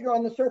true if you're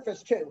on the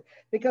surface too,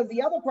 because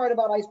the other part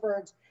about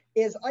icebergs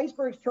is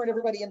icebergs turn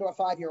everybody into a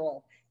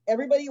 5-year-old.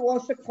 Everybody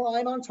wants to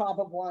climb on top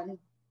of one,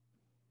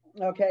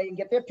 okay, and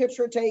get their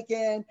picture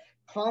taken,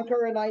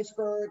 conquer an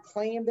iceberg,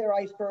 claim their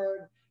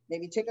iceberg,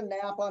 maybe take a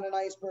nap on an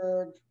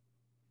iceberg,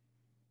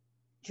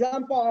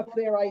 jump off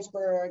their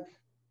iceberg,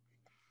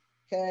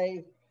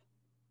 okay,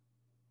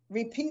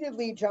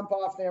 repeatedly jump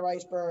off their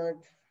iceberg.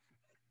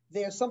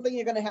 There's something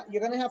you're gonna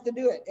have to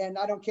do it, and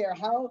I don't care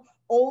how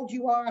old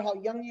you are, how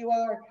young you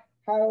are,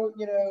 how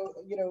you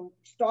know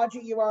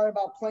stodgy you are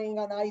about playing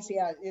on ice.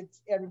 Yeah,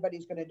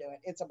 everybody's gonna do it.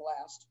 It's a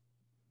blast.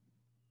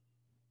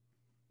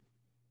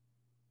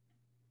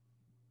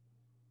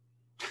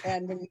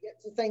 And when you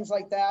get to things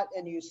like that,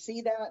 and you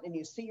see that, and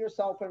you see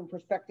yourself in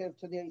perspective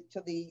to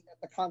the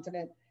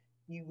continent,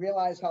 you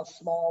realize how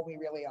small we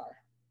really are,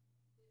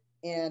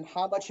 and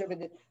how much of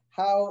it,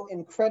 how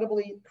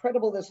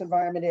incredible this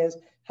environment is,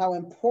 how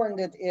important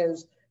it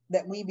is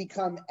that we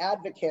become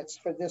advocates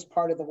for this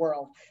part of the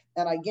world.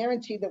 And I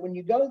guarantee that when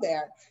you go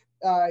there,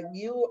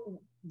 you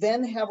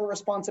then have a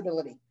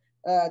responsibility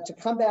to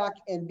come back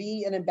and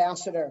be an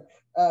ambassador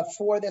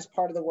for this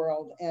part of the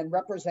world and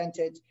represent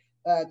it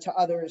to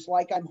others,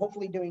 like I'm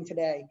hopefully doing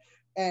today,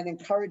 and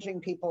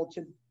encouraging people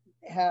to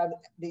have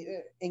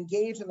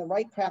engage in the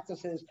right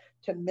practices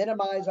to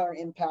minimize our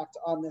impact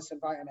on this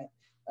environment.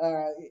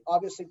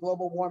 Obviously,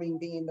 global warming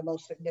being the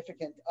most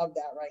significant of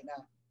that right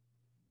now.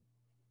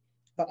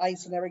 But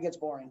ice never gets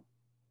boring.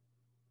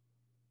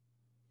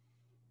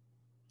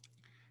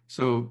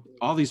 So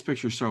all these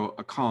pictures show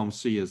a calm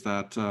sea. Is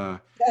that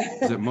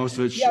most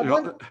of it?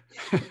 Yeah,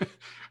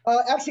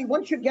 actually,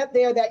 once you get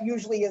there, that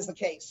usually is the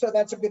case. So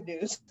that's a good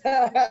news.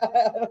 But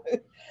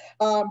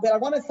I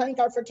want to thank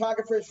our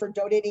photographers for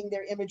donating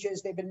their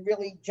images. They've been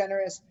really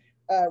generous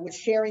with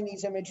sharing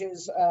these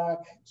images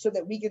so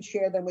that we could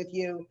share them with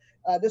you.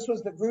 This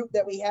was the group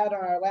that we had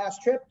on our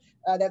last trip.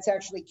 That's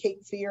actually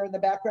Cape Fear in the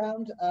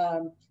background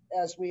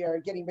as we are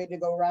getting ready to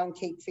go around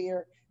Cape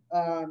Fear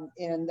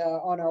and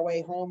on our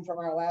way home from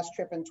our last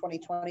trip in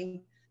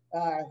 2020.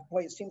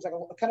 Boy, it seems like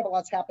kind of a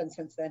lot's happened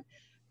since then.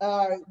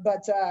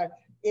 But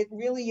it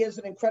really is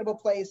an incredible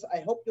place.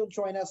 I hope you'll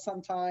join us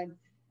sometime.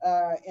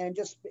 And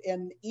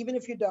even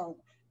if you don't,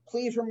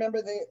 please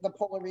remember the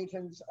polar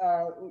regions.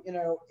 You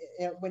know,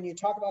 when you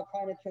talk about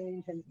climate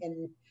change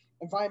and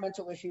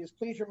environmental issues,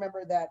 please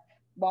remember that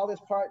while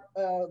this part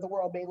of the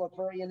world may look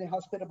very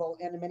inhospitable,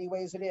 and in many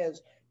ways it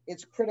is,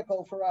 it's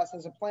critical for us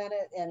as a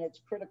planet, and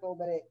it's critical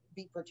that it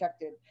be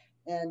protected.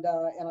 And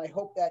I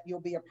hope that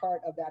you'll be a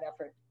part of that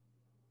effort.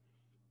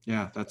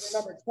 Yeah, that's.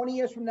 Remember, 20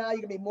 years from now,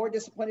 you're gonna be more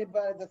disappointed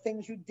by the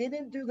things you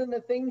didn't do than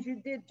the things you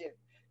did do.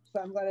 So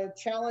I'm going to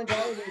challenge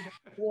all of you to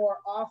explore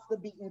off the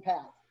beaten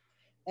path,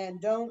 and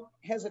don't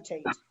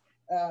hesitate,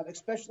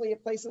 especially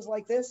at places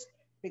like this,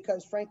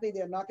 because frankly,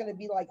 they're not going to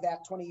be like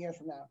that 20 years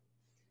from now.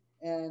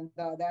 And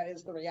that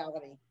is the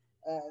reality.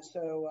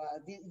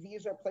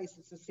 These are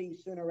places to see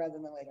sooner rather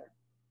than later.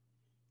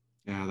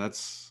 Yeah,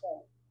 it's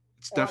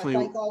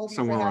definitely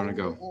somewhere I want to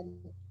go. And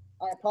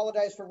I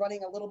apologize for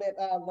running a little bit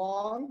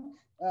long,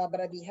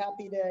 but I'd be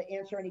happy to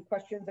answer any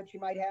questions that you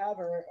might have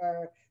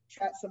or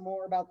chat some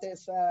more about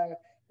this.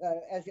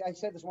 As I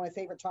said, this is my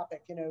favorite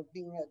topic, you know,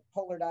 being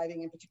polar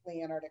diving and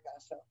particularly Antarctica.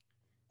 So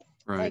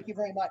right. Thank you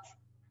very much.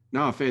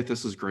 No, Faith,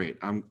 this is great.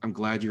 I'm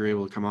glad you're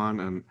able to come on,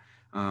 and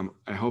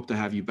I hope to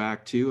have you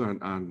back too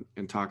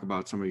and talk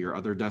about some of your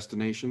other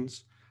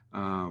destinations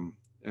and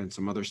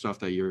some other stuff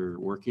that you're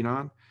working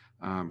on,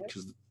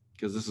 because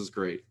this is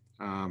great.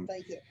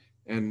 Thank you.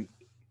 And,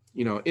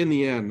 you know, in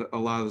the end, a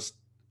lot of this,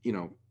 you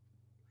know,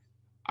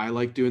 I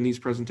like doing these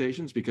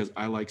presentations because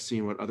I like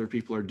seeing what other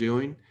people are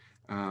doing,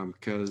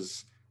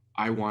 because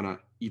I want to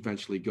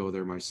eventually go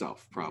there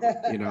myself, probably,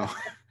 you know.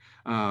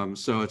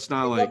 So it's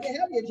not like, love to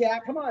have you,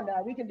 Jack. Come on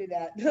now, we can do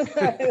that.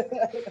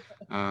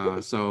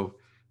 so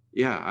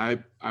yeah,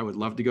 I would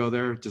love to go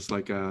there. Just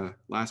like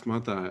last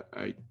month,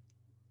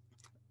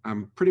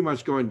 I'm pretty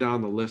much going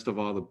down the list of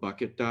all the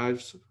bucket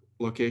dives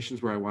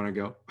locations where I want to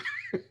go.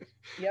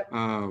 Yep.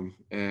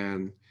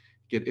 And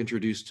get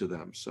introduced to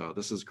them. So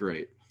this is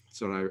great.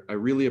 So I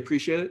really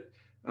appreciate it.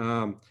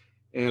 And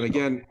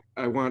again,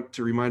 I want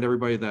to remind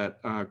everybody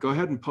that go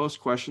ahead and post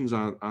questions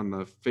on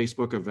the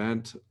Facebook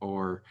event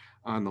or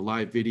on the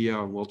live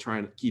video, and we'll try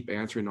and keep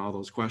answering all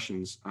those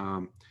questions.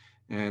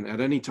 And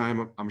at any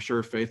time, I'm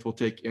sure Faith will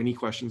take any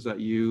questions that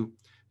you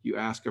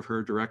ask of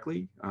her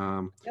directly.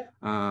 Yep.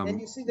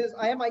 And you see this,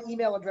 I have my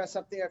email address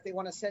up there if they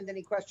want to send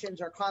any questions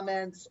or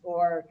comments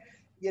or,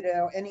 you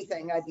know,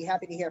 anything. I'd be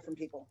happy to hear from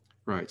people.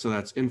 Right. So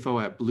that's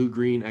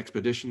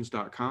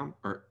info@bluegreenexpeditions.com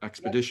or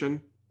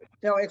expedition. Yep.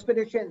 No,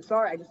 expedition.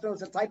 Sorry, I just know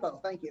it's a typo.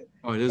 Thank you.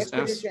 Oh, it is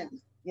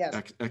expeditions. Yes.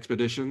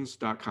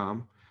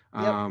 Expeditions.com.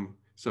 Yep.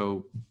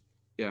 So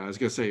yeah, I was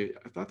gonna say,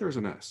 I thought there was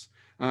an S.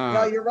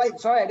 No, you're right.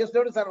 Sorry, I just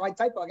noticed that on my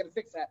typo. I got to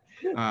fix that.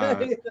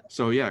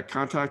 So yeah,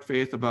 contact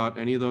Faith about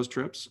any of those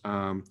trips.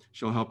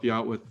 She'll help you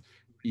out with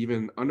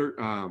even under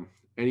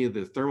any of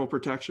the thermal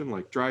protection,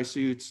 like dry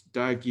suits,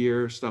 dive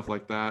gear, stuff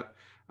like that.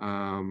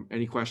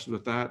 Any questions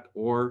with that,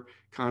 or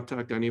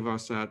contact any of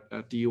us at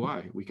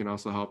DUI. We can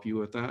also help you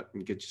with that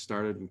and get you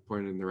started and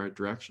point in the right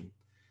direction.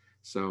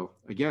 So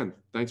again,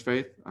 thanks,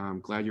 Faith.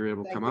 I'm glad you're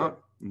able to come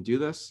out and do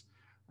this.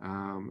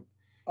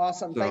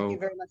 Awesome. Thank you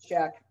very much,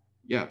 Jack.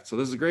 Yeah, so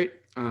this is great.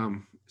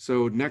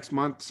 So next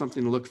month,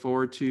 something to look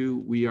forward to.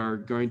 We are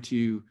going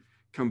to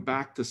come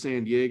back to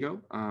San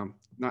Diego.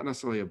 Not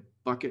necessarily a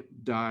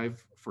bucket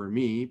dive for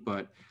me,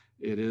 but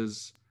it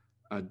is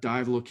a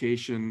dive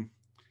location,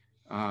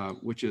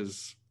 which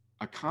is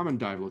a common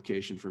dive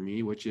location for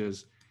me, which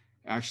is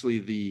actually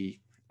the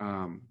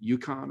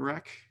Yukon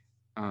wreck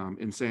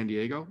in San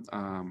Diego.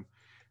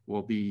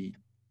 We'll be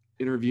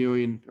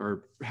interviewing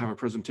or have a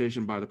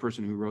presentation by the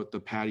person who wrote the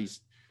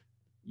Patty's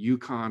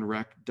Yukon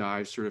wreck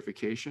dive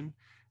certification,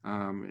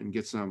 and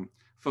get some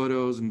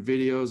photos and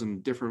videos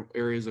and different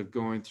areas of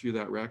going through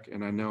that wreck.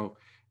 And I know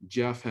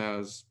Jeff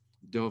has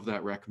dove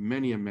that wreck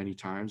many and many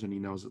times, and he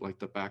knows it like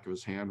the back of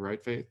his hand,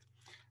 right, Faith?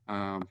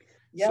 Yeah,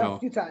 so, a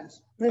few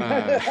times.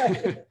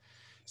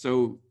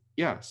 So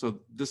yeah,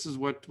 so this is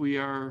what we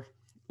are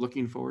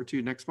looking forward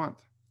to next month.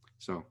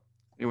 So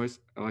anyways,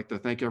 I'd like to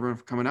thank everyone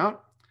for coming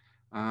out,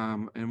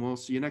 and we'll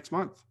see you next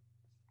month.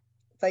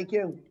 Thank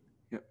you.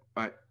 Yep,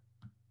 bye.